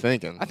are we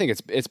thinking? I think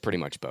it's pretty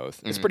much both.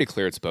 Mm-hmm. It's pretty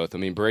clear it's both. I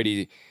mean,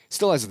 Brady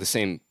still has the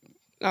same.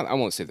 I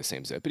won't say the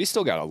same zip, but he's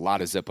still got a lot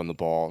of zip on the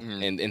ball.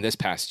 Mm-hmm. And in this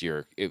past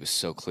year, it was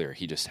so clear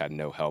he just had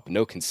no help,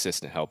 no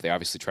consistent help. They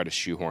obviously tried to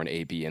shoehorn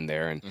AB in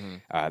there,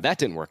 and that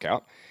didn't work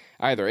out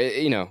either.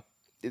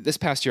 This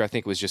past year, I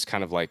think was just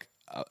kind of like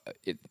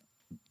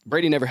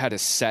Brady never had a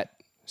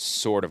set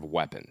sort of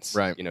weapons,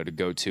 right? To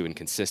go to and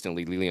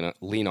consistently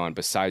lean on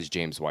besides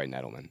James White and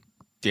Edelman.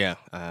 Yeah.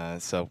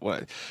 So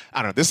what?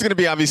 I don't know. This is going to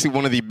be obviously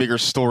one of the bigger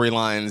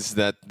storylines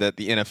that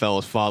the NFL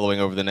is following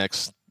over the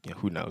next,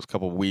 who knows,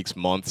 couple of weeks,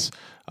 months,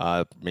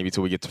 maybe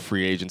till we get to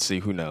free agency.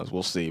 Who knows?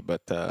 We'll see.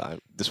 But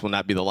this will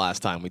not be the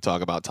last time we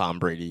talk about Tom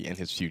Brady and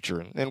his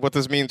future and what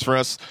this means for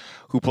us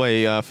who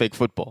play fake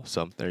football.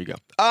 So there you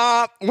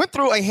go. Went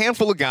through a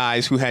handful of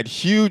guys who had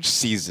huge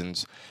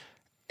seasons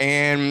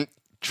and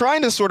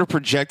trying to sort of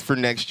project for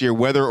next year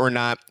whether or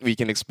not we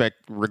can expect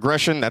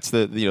regression. That's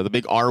the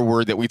big R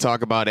word that we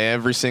talk about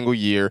every single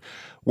year.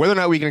 Whether or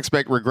not we can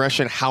expect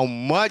regression, how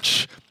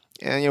much,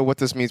 and what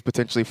this means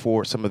potentially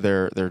for some of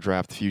their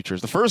draft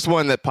futures. The first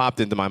one that popped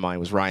into my mind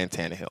was Ryan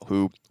Tannehill,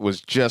 who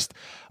was just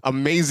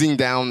amazing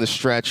down the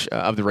stretch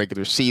of the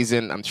regular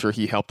season. I'm sure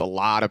he helped a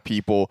lot of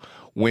people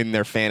win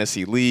their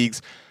fantasy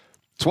leagues.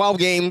 12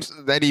 games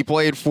that he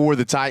played for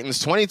the Titans,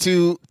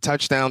 22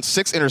 touchdowns,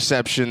 6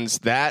 interceptions.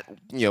 That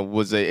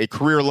was a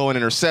career low in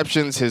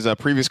interceptions. His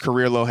previous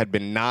career low had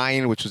been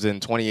 9, which was in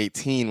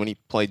 2018 when he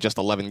played just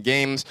 11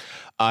 games.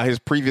 His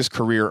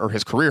career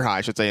high,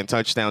 I should say, in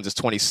touchdowns is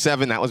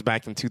 27. That was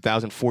back in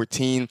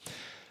 2014.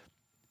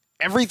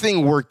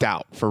 Everything worked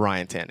out for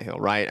Ryan Tannehill,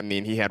 right? I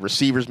mean, he had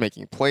receivers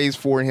making plays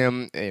for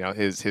him.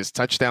 His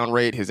touchdown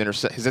rate, his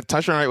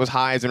touchdown rate was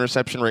high. His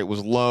interception rate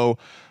was low.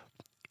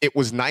 It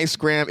was nice,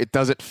 Graham. It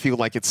doesn't feel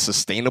like it's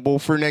sustainable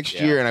for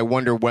next year, and I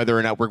wonder whether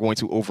or not we're going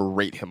to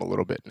overrate him a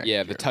little bit next year.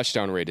 Yeah, the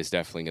touchdown rate is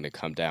definitely going to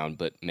come down,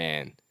 but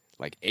man,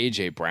 like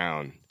A.J.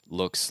 Brown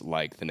looks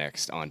like the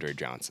next Andre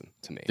Johnson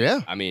to me.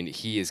 Yeah. I mean,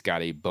 he has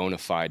got a bona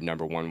fide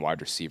number 1 wide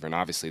receiver, and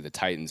obviously the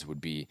Titans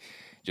would be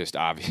just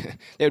obvious.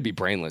 They would be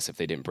brainless if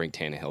they didn't bring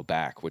Tannehill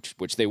back,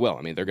 which they will.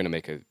 I mean, they're going to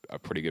make a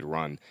pretty good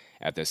run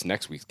at this.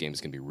 Next week's game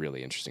is going to be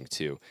really interesting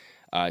too.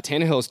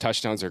 Tannehill's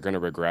touchdowns are going to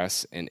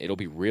regress, and it'll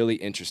be really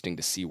interesting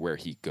to see where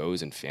he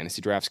goes in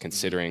fantasy drafts,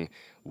 considering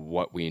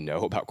what we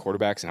know about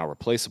quarterbacks and how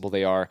replaceable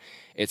they are,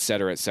 et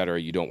cetera, et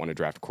cetera. You don't want to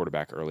draft a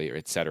quarterback early,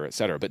 et cetera, et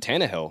cetera. But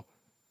Tannehill,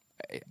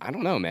 I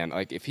don't know, man.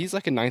 Like, if he's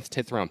like a 9th,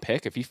 10th round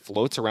pick, if he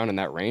floats around in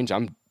that range,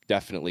 I'm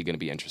definitely going to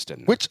be interested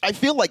in that. Which I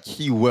feel like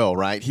he will,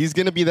 right? He's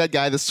going to be that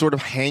guy that's sort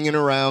of hanging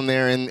around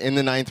there in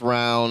the 9th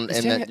round,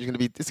 and that it's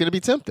going to be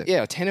tempting.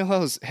 Yeah,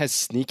 Tannehill has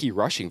sneaky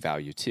rushing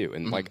value too,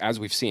 and like as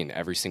we've seen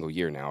every single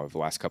year now of the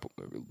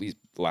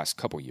last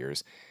couple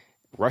years,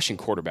 rushing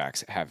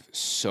quarterbacks have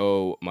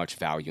so much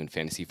value in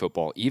fantasy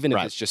football, even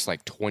if it's just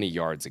like 20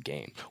 yards a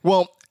game.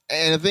 Well.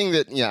 And the thing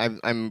that,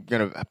 I'm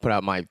going to put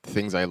out my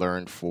things I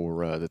learned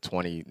for the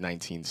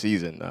 2019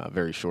 season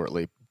very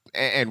shortly.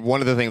 And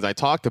one of the things I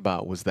talked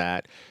about was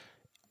that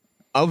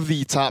of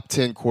the top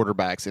 10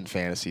 quarterbacks in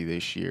fantasy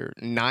this year,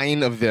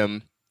 9 of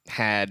them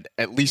had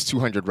at least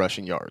 200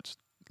 rushing yards.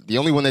 The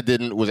only one that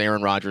didn't was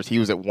Aaron Rodgers. He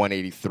was at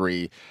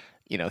 183.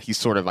 He's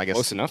sort of, I guess,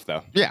 close enough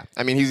though. Yeah,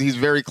 I mean, he's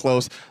very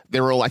close.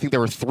 I think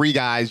there were 3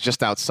 guys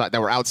just outside that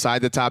were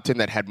outside the top 10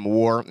 that had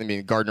more. I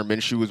mean, Gardner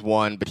Minshew was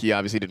one, but he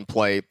obviously didn't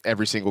play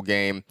every single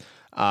game.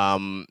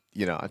 I'm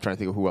trying to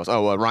think of who else.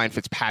 Ryan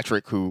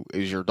Fitzpatrick, who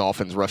is your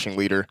Dolphins rushing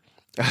leader.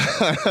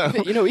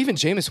 Even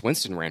Jameis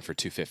Winston ran for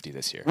 250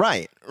 this year.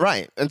 Right.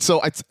 And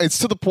so it's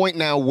to the point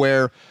now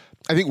where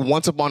I think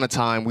once upon a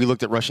time we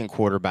looked at rushing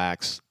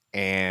quarterbacks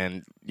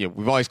and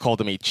we've always called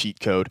them a cheat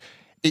code.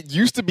 It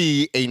used to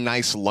be a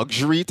nice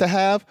luxury to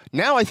have.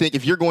 Now I think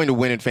if you're going to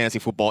win in fantasy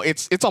football,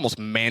 it's almost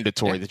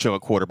mandatory that you have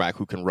a quarterback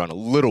who can run a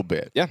little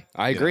bit. Yeah,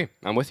 I agree.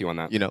 I'm with you on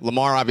that.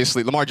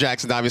 Lamar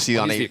Jackson's obviously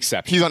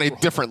he's on a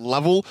different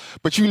level,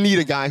 but you need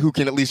a guy who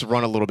can at least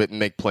run a little bit and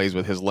make plays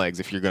with his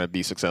legs if you're going to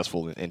be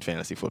successful in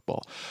fantasy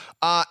football.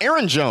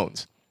 Aaron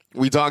Jones,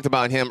 we talked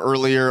about him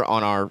earlier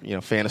on our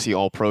fantasy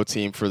All-Pro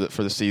team for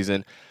the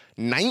season.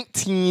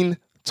 19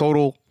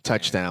 total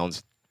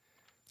touchdowns.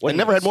 What And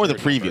an never had more than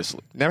absurd number. previously.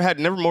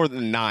 Never more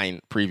than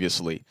 9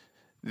 previously.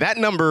 That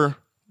number,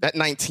 that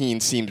 19,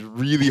 seemed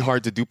really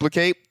hard to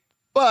duplicate.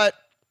 But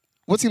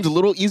what seems a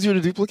little easier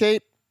to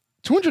duplicate?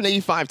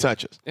 285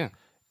 touches. Yeah.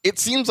 It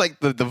seems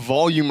like the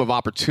volume of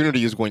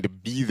opportunity is going to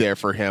be there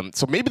for him.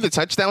 So maybe the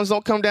touchdowns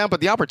don't come down,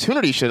 but the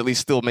opportunity should at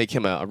least still make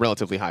him a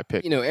relatively high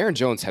pick. You know, Aaron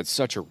Jones had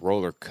such a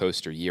roller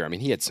coaster year. I mean,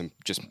 he had some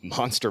just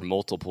monster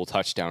multiple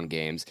touchdown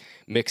games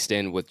mixed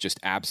in with just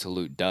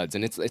absolute duds.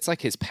 And it's like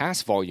his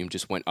pass volume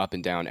just went up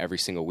and down every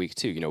single week,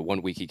 too. You know,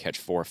 one week he'd catch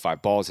 4 or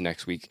 5 balls. The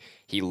next week,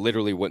 he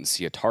literally wouldn't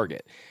see a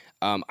target.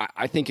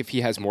 I think if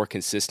he has more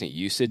consistent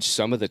usage,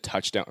 some of the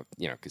touchdown,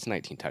 you know, because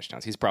 19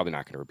 touchdowns, he's probably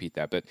not going to repeat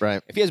that. But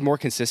if he has more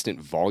consistent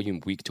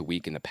volume week to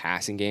week in the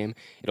passing game,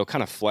 it'll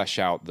kind of flesh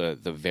out the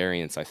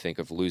variance, I think,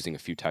 of losing a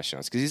few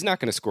touchdowns. Because he's not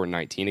going to score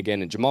 19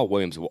 again, and Jamal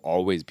Williams will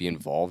always be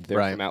involved there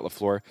for Matt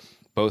LaFleur.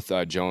 Both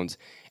Jones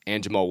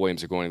and Jamal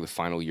Williams are going to the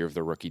final year of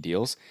their rookie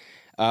deals.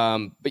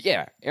 But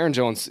yeah, Aaron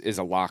Jones is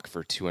a lock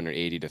for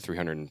 280 to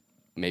 300,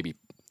 maybe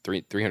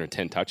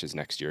 310 touches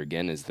next year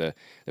again as the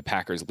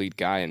Packers lead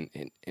guy. And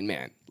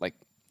man, like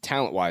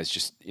talent-wise,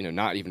 just, you know,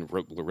 not even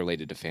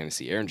related to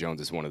fantasy, Aaron Jones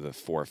is one of the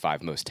 4 or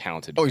 5 most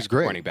talented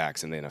running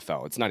backs in the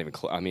NFL. It's not even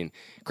close. I mean,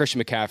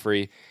 Christian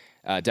McCaffrey,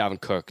 Dalvin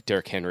Cook,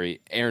 Derrick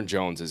Henry, Aaron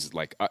Jones is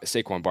like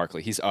Saquon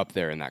Barkley. He's up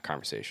there in that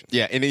conversation.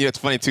 Yeah, and it's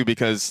funny, too,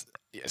 because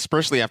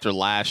especially after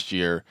last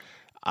year,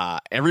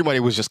 everybody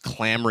was just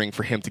clamoring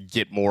for him to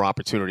get more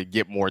opportunity,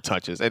 get more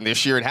touches. And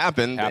this year it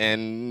happened,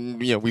 and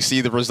you know, we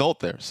see the result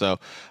there. So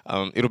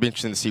it'll be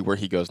interesting to see where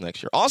he goes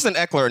next year. Austin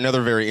Eckler,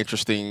 another very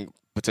interesting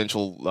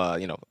potential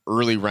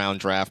early round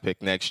draft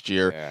pick next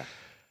year. Yeah.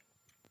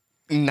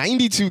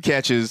 92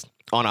 catches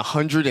on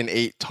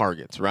 108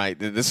 targets, right?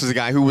 This is a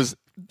guy who was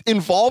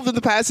involved in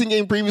the passing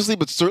game previously,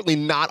 but certainly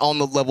not on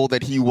the level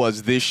that he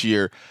was this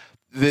year.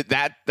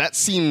 That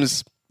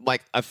seems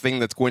like a thing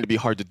that's going to be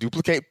hard to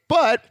duplicate,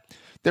 but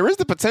there is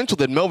the potential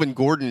that Melvin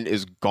Gordon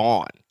is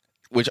gone,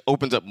 which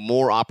opens up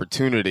more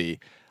opportunity.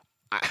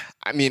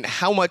 I mean,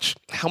 how much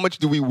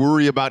do we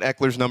worry about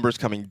Eckler's numbers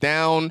coming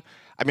down?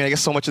 I mean, I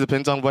guess so much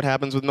depends on what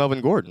happens with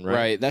Melvin Gordon, right?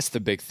 Right, that's the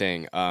big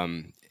thing.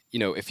 You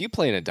know, if you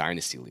play in a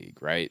dynasty league,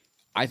 right,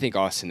 I think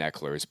Austin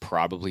Eckler is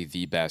probably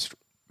the best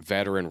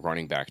veteran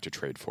running back to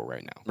trade for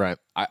right now. Right.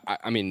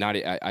 I mean,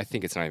 I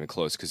think it's not even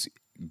close because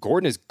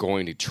Gordon is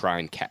going to try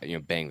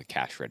and bang the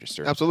cash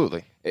register.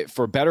 Absolutely.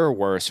 For better or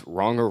worse,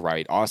 wrong or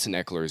right, Austin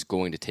Eckler is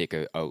going to take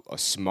a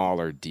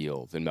smaller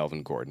deal than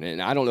Melvin Gordon.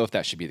 And I don't know if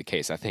that should be the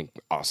case. I think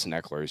Austin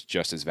Eckler is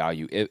just as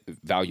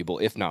valuable,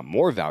 if not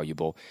more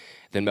valuable,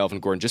 than Melvin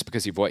Gordon just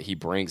because of what he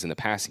brings in the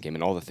passing game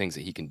and all the things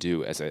that he can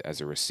do as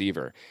a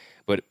receiver.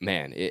 But,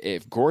 man,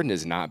 if Gordon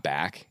is not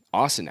back,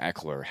 Austin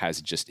Eckler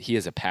has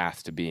a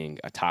path to being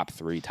a top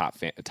 3, top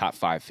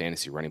 5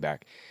 fantasy running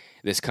back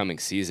this coming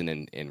season,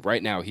 and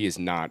right now he is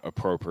not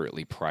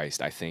appropriately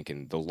priced, I think,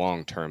 in the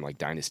long-term like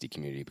dynasty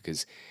community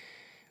because,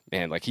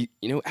 man, like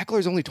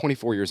Eckler's only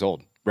 24 years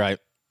old. Right.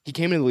 He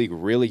came into the league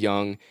really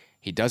young.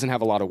 He doesn't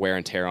have a lot of wear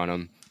and tear on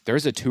him.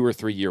 There's a 2 or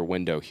 3 year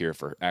window here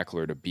for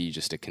Eckler to be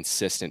just a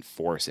consistent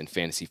force in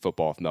fantasy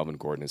football if Melvin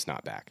Gordon is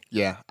not back.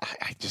 Yeah,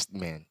 I just,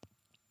 man,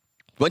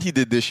 what he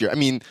did this year. I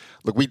mean,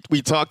 look,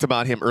 we talked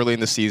about him early in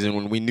the season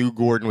when we knew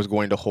Gordon was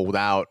going to hold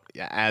out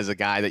as a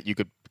guy that you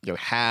could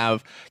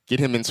get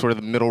him in sort of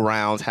the middle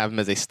rounds, have him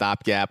as a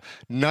stopgap.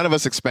 None of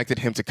us expected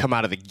him to come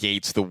out of the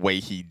gates the way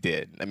he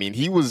did. I mean,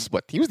 he was the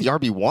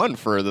RB1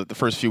 for the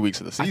first few weeks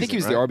of the season. I think he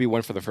was the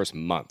RB1 for the first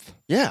month.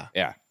 Yeah.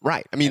 Yeah.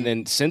 Right. I mean, and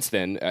then since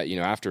then,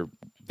 after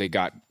they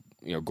got,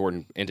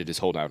 Gordon ended his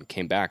holdout and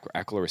came back,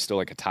 Eckler was still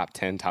like a top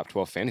 10, top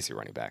 12 fantasy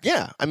running back.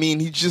 Yeah. I mean,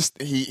 he just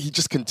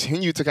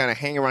continued to kind of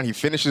hang around. He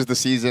finishes the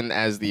season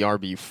as the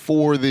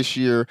RB4 this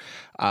year.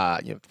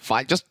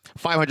 Just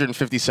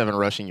 557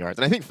 rushing yards.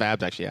 And I think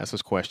Fabs actually asked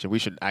this question. We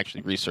should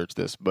actually research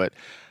this, but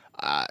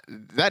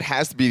that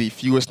has to be the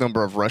fewest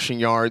number of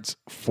rushing yards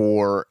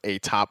for a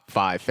top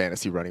 5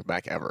 fantasy running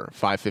back ever.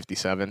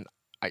 557.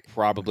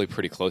 Probably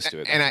pretty close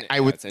to it. And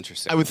that's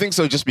interesting. I would think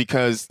so just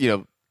because,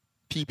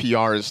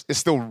 PPR is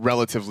still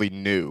relatively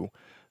new.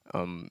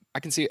 I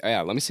can see.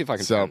 Yeah, let me see if I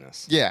can find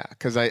this. Yeah,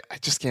 because I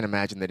just can't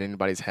imagine that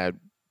anybody's had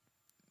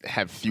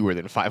fewer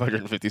than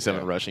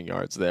 557 rushing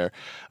yards there.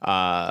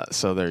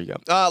 So there you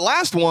go.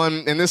 Last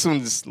one, and this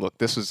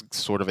was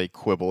sort of a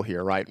quibble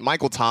here, right?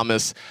 Michael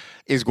Thomas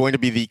is going to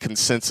be the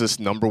consensus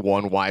number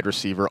 1 wide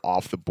receiver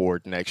off the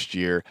board next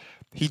year.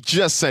 He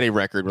just set a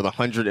record with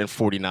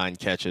 149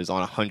 catches on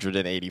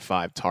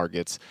 185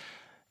 targets.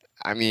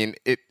 I mean,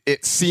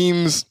 it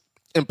seems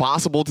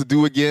impossible to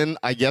do again.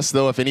 I guess,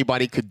 though, if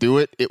anybody could do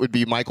it, it would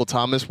be Michael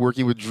Thomas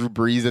working with Drew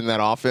Brees in that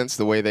offense,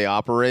 the way they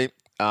operate.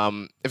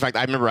 In fact,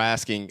 I remember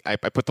asking, I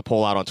put the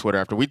poll out on Twitter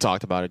after we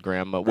talked about it,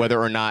 Graham, whether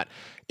or not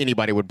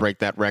anybody would break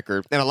that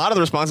record. And a lot of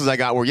the responses I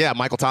got were, yeah,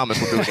 Michael Thomas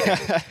will do it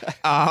again.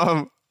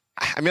 I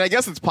mean, I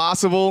guess it's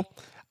possible.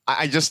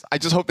 I just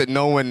hope that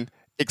no one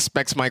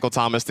expects Michael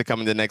Thomas to come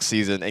into next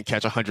season and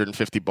catch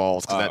 150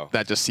 balls, because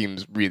that just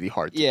seems really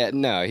hard. Yeah,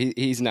 no,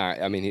 he's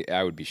not. I mean,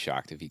 I would be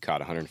shocked if he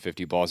caught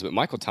 150 balls. But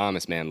Michael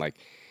Thomas, man, like,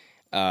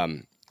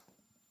 I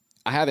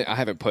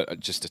haven't put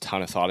just a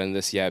ton of thought into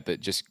this yet, but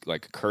just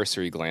like a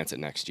cursory glance at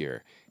next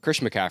year.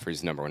 Christian McCaffrey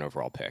is the number 1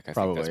 overall pick. I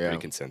think that's pretty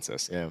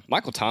consensus. Yeah.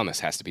 Michael Thomas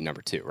has to be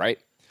number 2, right?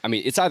 I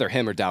mean, it's either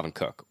him or Dalvin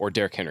Cook or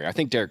Derrick Henry. I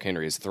think Derrick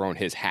Henry has thrown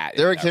his hat.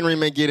 Derrick Henry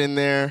may get in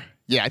there.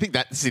 Yeah, I think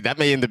that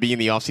may end up being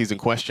the offseason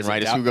question,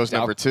 right? Is who goes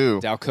number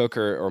 2? Dal Cook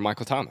or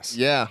Michael Thomas.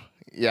 Yeah.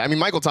 I mean,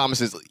 Michael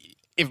Thomas is.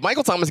 If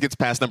Michael Thomas gets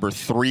past number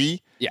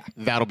 3,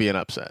 that'll be an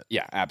upset.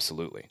 Yeah,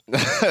 absolutely,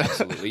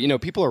 absolutely. You know,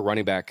 people are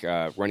running back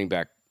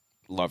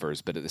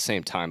lovers, but at the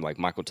same time, like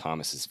Michael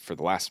Thomas is for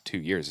the last 2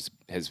 years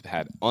has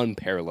had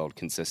unparalleled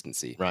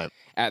consistency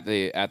at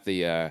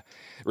the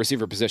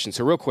receiver position.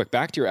 So real quick,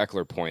 back to your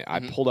Eckler point, I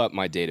pulled up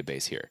my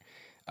database here.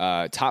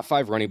 Top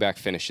 5 running back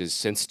finishes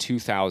since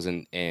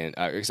 2000 and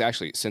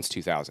since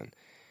 2000.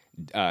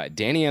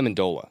 Danny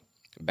Amendola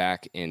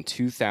back in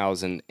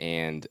 2000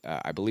 and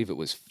I believe it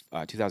was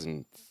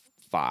 2005.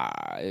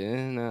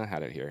 I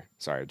had it here.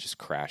 Sorry, it just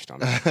crashed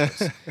on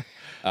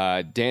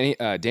me.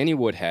 Danny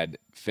Woodhead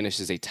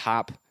finishes a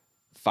top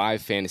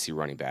 5 fantasy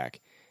running back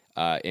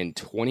in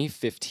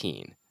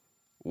 2015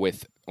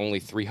 with only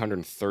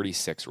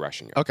 336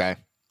 rushing yards. Okay.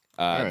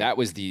 Right. That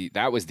was the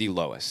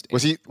lowest.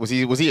 Was he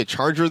a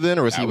Charger then,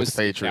 or was he with the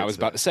Patriots? I was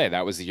about to say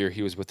that was the year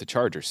he was with the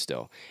Chargers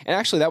still. And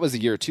actually, that was the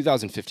year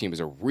 2015 was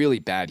a really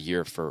bad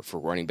year for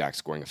running back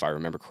scoring, if I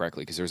remember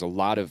correctly, because there was a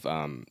lot of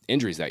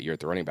injuries that year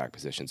at the running back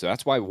position. So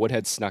that's why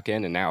Woodhead snuck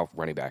in, and now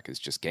running back is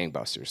just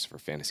gangbusters for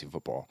fantasy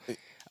football.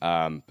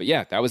 But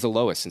yeah, that was the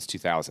lowest since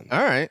 2000.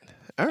 All right.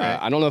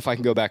 I don't know if I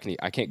can go back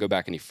I can't go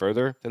back any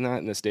further than that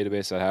in this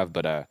database I have,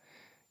 but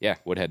yeah,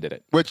 Woodhead did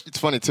it. Which it's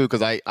funny too,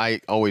 because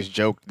I always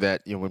joked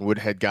that when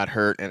Woodhead got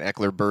hurt and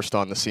Eckler burst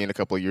on the scene a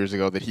couple of years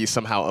ago, that he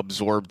somehow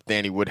absorbed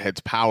Danny Woodhead's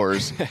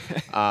powers.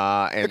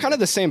 And they're kind of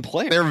the same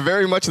player. They're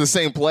very much the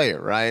same player,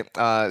 right?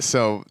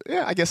 So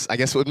yeah, I guess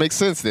it would make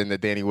sense then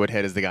that Danny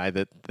Woodhead is the guy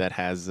that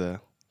has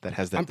that.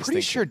 I'm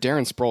pretty sure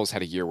Darren Sproles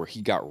had a year where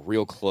he got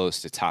real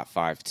close to top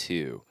 5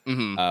 too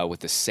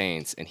with the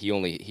Saints, and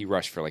he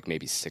rushed for like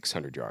maybe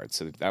 600 yards.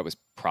 So that was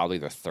probably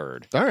the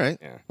 3rd. All right.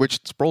 Yeah.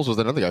 Which Sproles was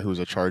another guy who was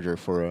a Charger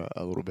for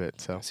a little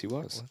bit. So yes, he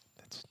was.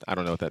 I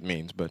don't know what that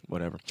means, but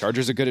whatever.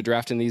 Chargers are good at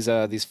drafting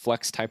these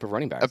flex type of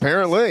running backs.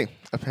 Apparently.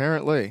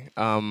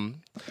 All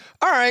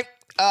right.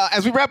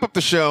 As we wrap up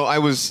the show, I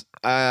was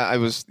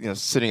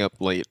sitting up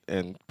late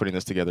and putting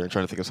this together and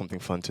trying to think of something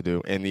fun to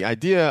do, and the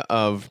idea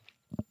of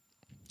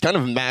kind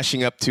of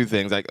mashing up 2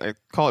 things. I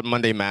call it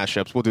Monday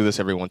mashups. We'll do this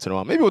every once in a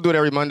while. Maybe we'll do it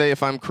every Monday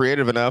if I'm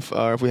creative enough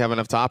or if we have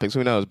enough topics.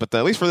 Who knows? But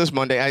at least for this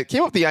Monday, I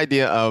came up with the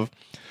idea of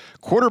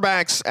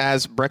quarterbacks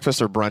as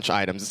breakfast or brunch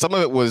items. Some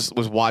of it was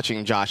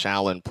watching Josh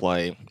Allen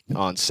play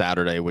on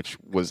Saturday, which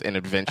was an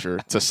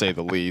adventure to say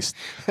the least.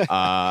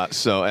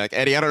 So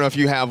Eddie, I don't know if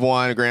you have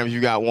one. Graham, if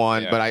you got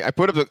one. Yeah. But I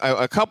put up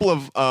a couple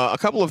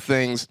of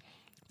things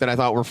that I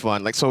thought were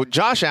fun. Like, so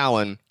Josh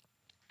Allen,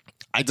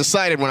 I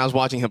decided when I was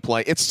watching him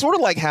play, it's sort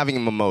of like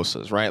having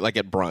mimosas, right? Like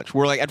at brunch,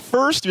 where like at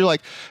first you're like,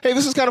 hey,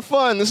 this is kind of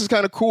fun, this is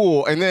kind of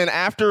cool. And then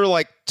after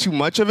like too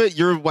much of it,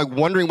 you're like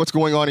wondering what's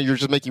going on and you're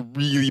just making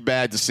really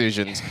bad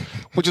decisions,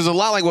 which is a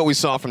lot like what we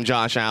saw from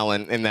Josh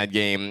Allen in that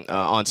game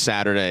on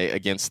Saturday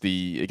against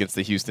the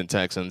Houston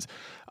Texans.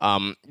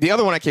 The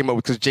other one I came up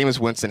with, because Jameis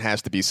Winston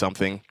has to be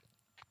something.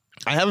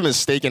 I have him as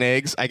steak and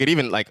eggs. I could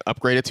even like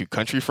upgrade it to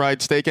country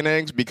fried steak and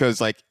eggs,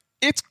 because like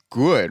it's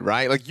good,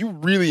 right? Like you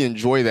really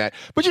enjoy that,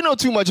 but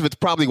too much of it's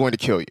probably going to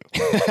kill you.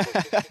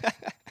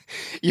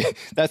 Yeah,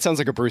 that sounds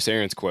like a Bruce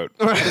Arians quote.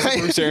 Right? That's a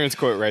Bruce Arians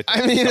quote right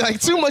there. I mean,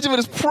 like too much of it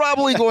is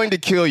probably going to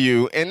kill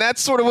you, and that's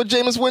sort of what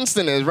Jameis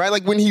Winston is, right?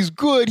 Like when he's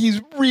good,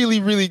 he's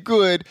really, really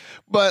good,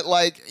 but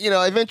like,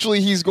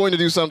 eventually he's going to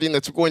do something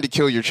that's going to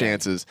kill your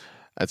chances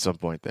at some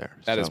point there.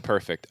 That is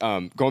perfect.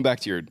 Going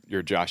back to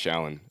your Josh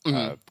Allen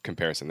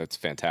comparison, that's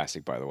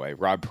fantastic, by the way.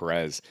 Rob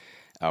Perez,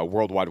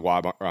 Worldwide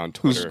Wob on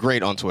Twitter. Who's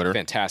great on Twitter.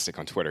 Fantastic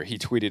on Twitter. He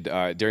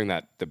tweeted during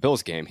the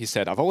Bills game, he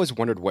said, I've always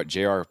wondered what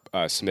J.R.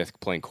 Smith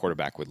playing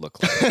quarterback would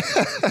look like.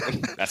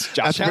 That's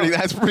Josh Allen.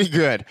 That's pretty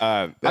good.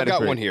 I've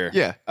got one here.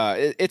 Yeah.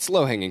 It's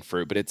low-hanging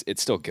fruit, but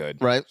it's still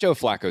good. Right. Joe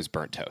Flacco's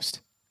burnt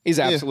toast. He's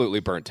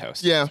absolutely burnt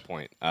toast at this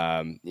point.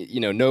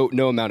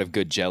 No amount of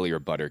good jelly or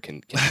butter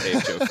can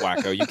save Joe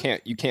Flacco.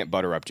 You can't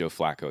butter up Joe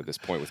Flacco at this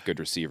point with good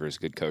receivers,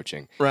 good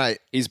coaching. Right.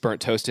 He's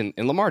burnt toast. And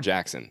Lamar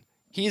Jackson,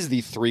 he's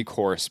the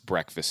 3-course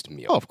breakfast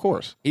meal. Oh, of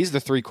course. He's the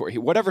 3-course.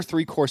 Whatever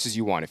 3 courses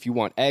you want. If you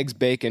want eggs,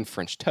 bacon,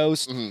 French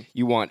toast,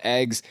 you want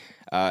eggs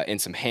and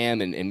some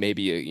ham and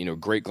maybe a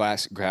great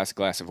glass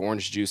of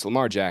orange juice.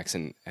 Lamar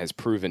Jackson has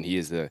proven he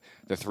is the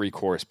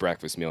 3-course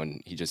breakfast meal,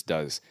 and he just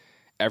does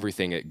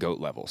everything at GOAT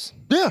levels.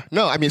 Yeah,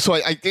 no, I mean, so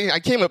I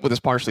came up with this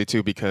partially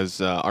too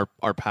because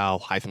our pal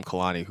Hytham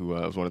Kalani, who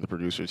was one of the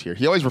producers here,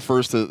 he always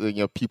refers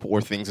to people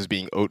or things as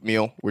being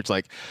oatmeal, which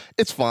like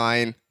it's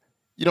fine.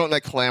 You don't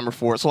like clamor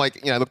for it. So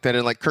like I looked at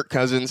it like Kirk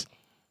Cousins.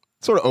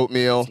 Sort of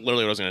oatmeal.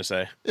 Literally what I was gonna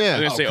say. Yeah. I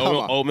was gonna say come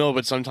on. oatmeal,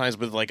 but sometimes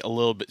with like a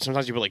little bit.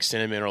 Sometimes you put like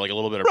cinnamon or like a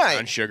little bit of Right.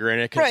 brown sugar in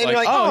it. 'Cause Right, and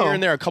like, you're like, oh. here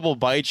and there, a couple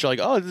bites, you're like,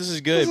 oh, this is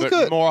good. This is But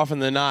good. more often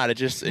than not, it's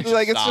just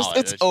Like it's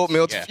solid. just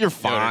oatmeal. Yeah, You're you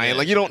know what it fine. is.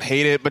 Like you don't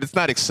hate it, but it's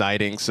not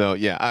exciting. So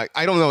yeah,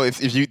 I don't know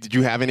if you did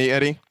you have any,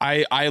 Eddie?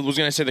 I was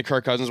gonna say the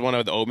Kirk Cousins one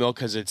with the oatmeal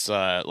because it's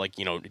like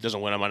it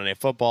doesn't win on Monday Night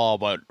Football,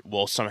 but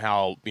will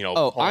somehow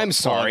Oh, pull- I'm pull a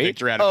sorry.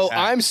 victory out of Oh, his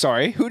hat. I'm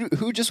sorry.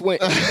 Who just went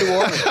to New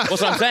Orleans? Well,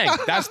 that's what I'm saying.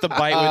 That's the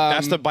bite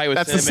with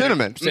That's the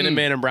cinnamon.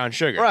 cinnamon and brown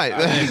sugar. Right.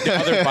 And the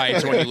other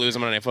bites are when you lose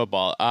on Monday Night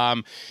Football. I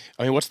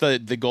mean, what's the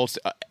gold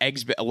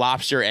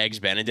lobster eggs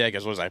Benedict?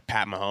 As what was I?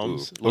 Pat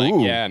Mahomes.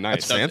 Ooh, yeah,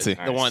 nice. That's fancy.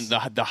 The one,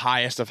 the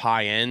highest of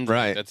high end.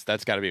 Right.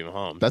 That's got to be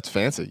Mahomes. That's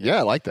fancy. Yeah,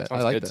 I like that.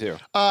 Sounds I like good, that. too.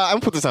 I'm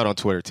gonna put this out on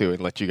Twitter too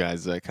and let you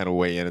guys kind of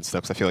weigh in and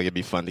stuff. Because I feel like it'd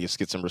be fun to just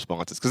get some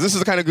responses. Because this is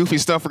the kind of goofy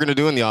stuff we're gonna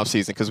do in the off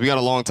season. Because we got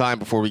a long time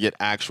before we get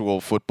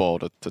actual football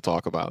to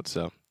talk about.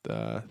 So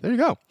there you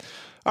go.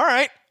 All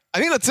right, I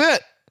think that's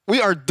it. We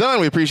are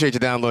done. We appreciate you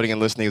downloading and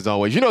listening as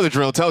always. You know the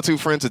drill. Tell two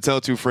friends to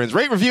tell two friends.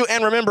 Rate, review,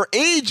 and remember,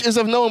 age is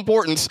of no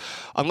importance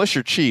unless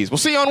you're cheese. We'll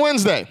see you on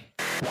Wednesday.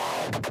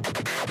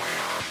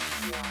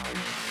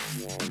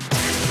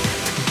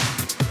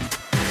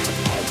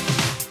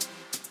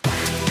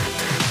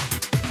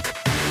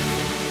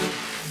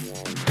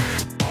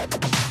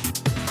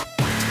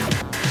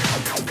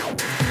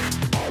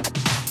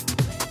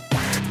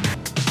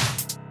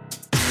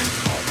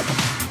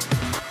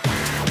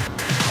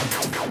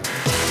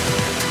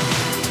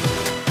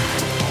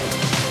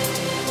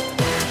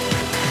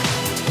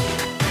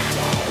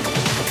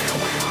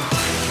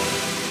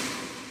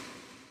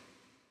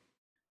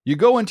 You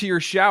go into your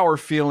shower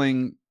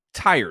feeling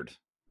tired,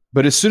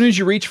 but as soon as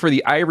you reach for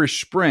the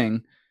Irish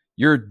Spring,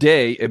 your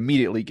day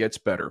immediately gets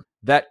better.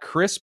 That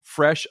crisp,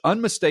 fresh,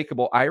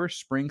 unmistakable Irish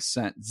Spring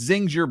scent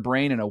zings your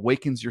brain and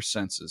awakens your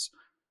senses.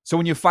 So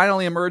when you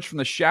finally emerge from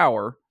the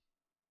shower,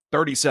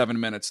 37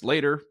 minutes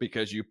later,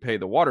 because you pay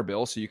the water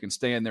bill so you can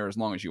stay in there as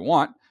long as you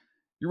want,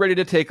 you're ready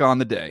to take on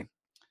the day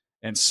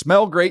and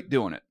smell great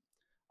doing it.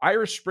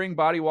 Irish Spring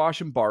Body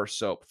Wash and Bar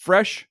Soap.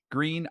 Fresh,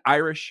 green,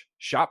 Irish.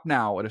 Shop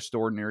now at a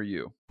store near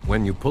you.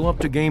 When you pull up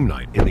to game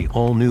night in the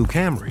all-new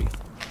Camry,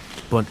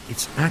 but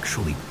it's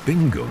actually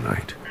bingo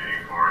night.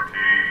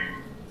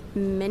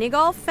 Mini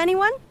golf,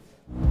 anyone?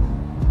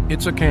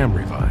 It's a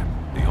Camry vibe.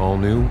 The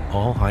all-new,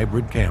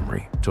 all-hybrid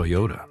Camry.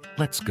 Toyota.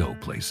 Let's go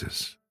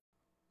places.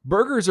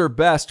 Burgers are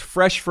best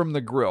fresh from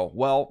the grill.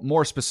 Well,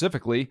 more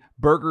specifically,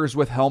 burgers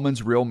with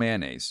Hellmann's Real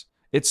Mayonnaise.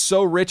 It's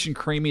so rich and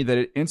creamy that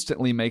it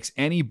instantly makes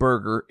any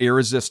burger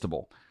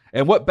irresistible.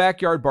 And what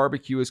backyard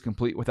barbecue is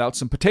complete without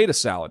some potato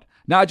salad?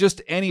 Not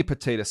just any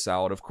potato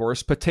salad, of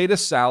course. Potato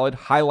salad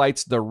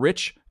highlights the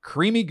rich,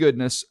 creamy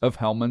goodness of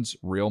Hellmann's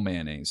Real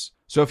Mayonnaise.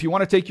 So if you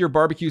want to take your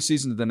barbecue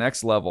season to the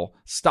next level,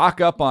 stock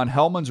up on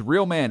Hellmann's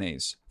Real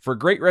Mayonnaise. For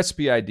great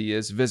recipe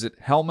ideas, visit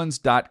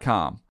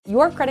hellmanns.com.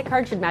 Your credit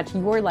card should match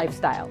your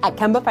lifestyle. At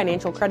Kemba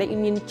Financial Credit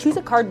Union, choose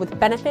a card with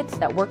benefits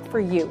that work for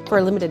you. For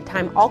a limited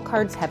time, all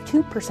cards have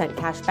 2%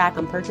 cash back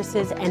on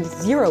purchases and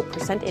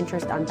 0%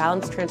 interest on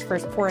balance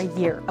transfers for a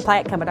year. Apply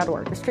at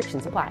Kemba.org.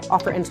 Restrictions apply.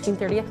 Offer ends June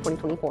 30th,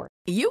 2024.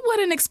 You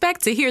wouldn't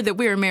expect to hear that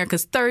we're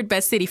America's third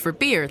best city for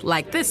beer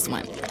like this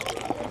one.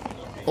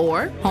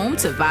 Or home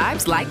to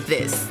vibes like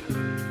this.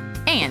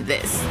 And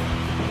this.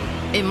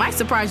 It might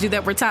surprise you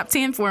that we're top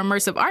 10 for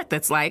immersive art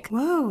that's like,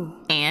 Whoa.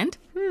 And,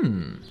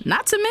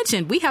 not to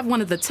mention, we have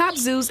one of the top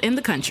zoos in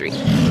the country.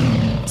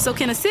 So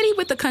can a city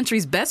with the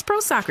country's best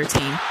pro soccer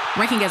team,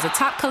 ranking as a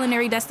top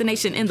culinary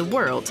destination in the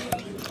world,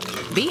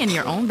 be in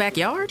your own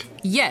backyard?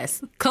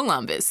 Yes,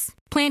 Columbus.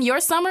 Plan your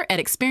summer at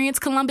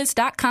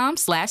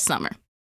experiencecolumbus.com/summer.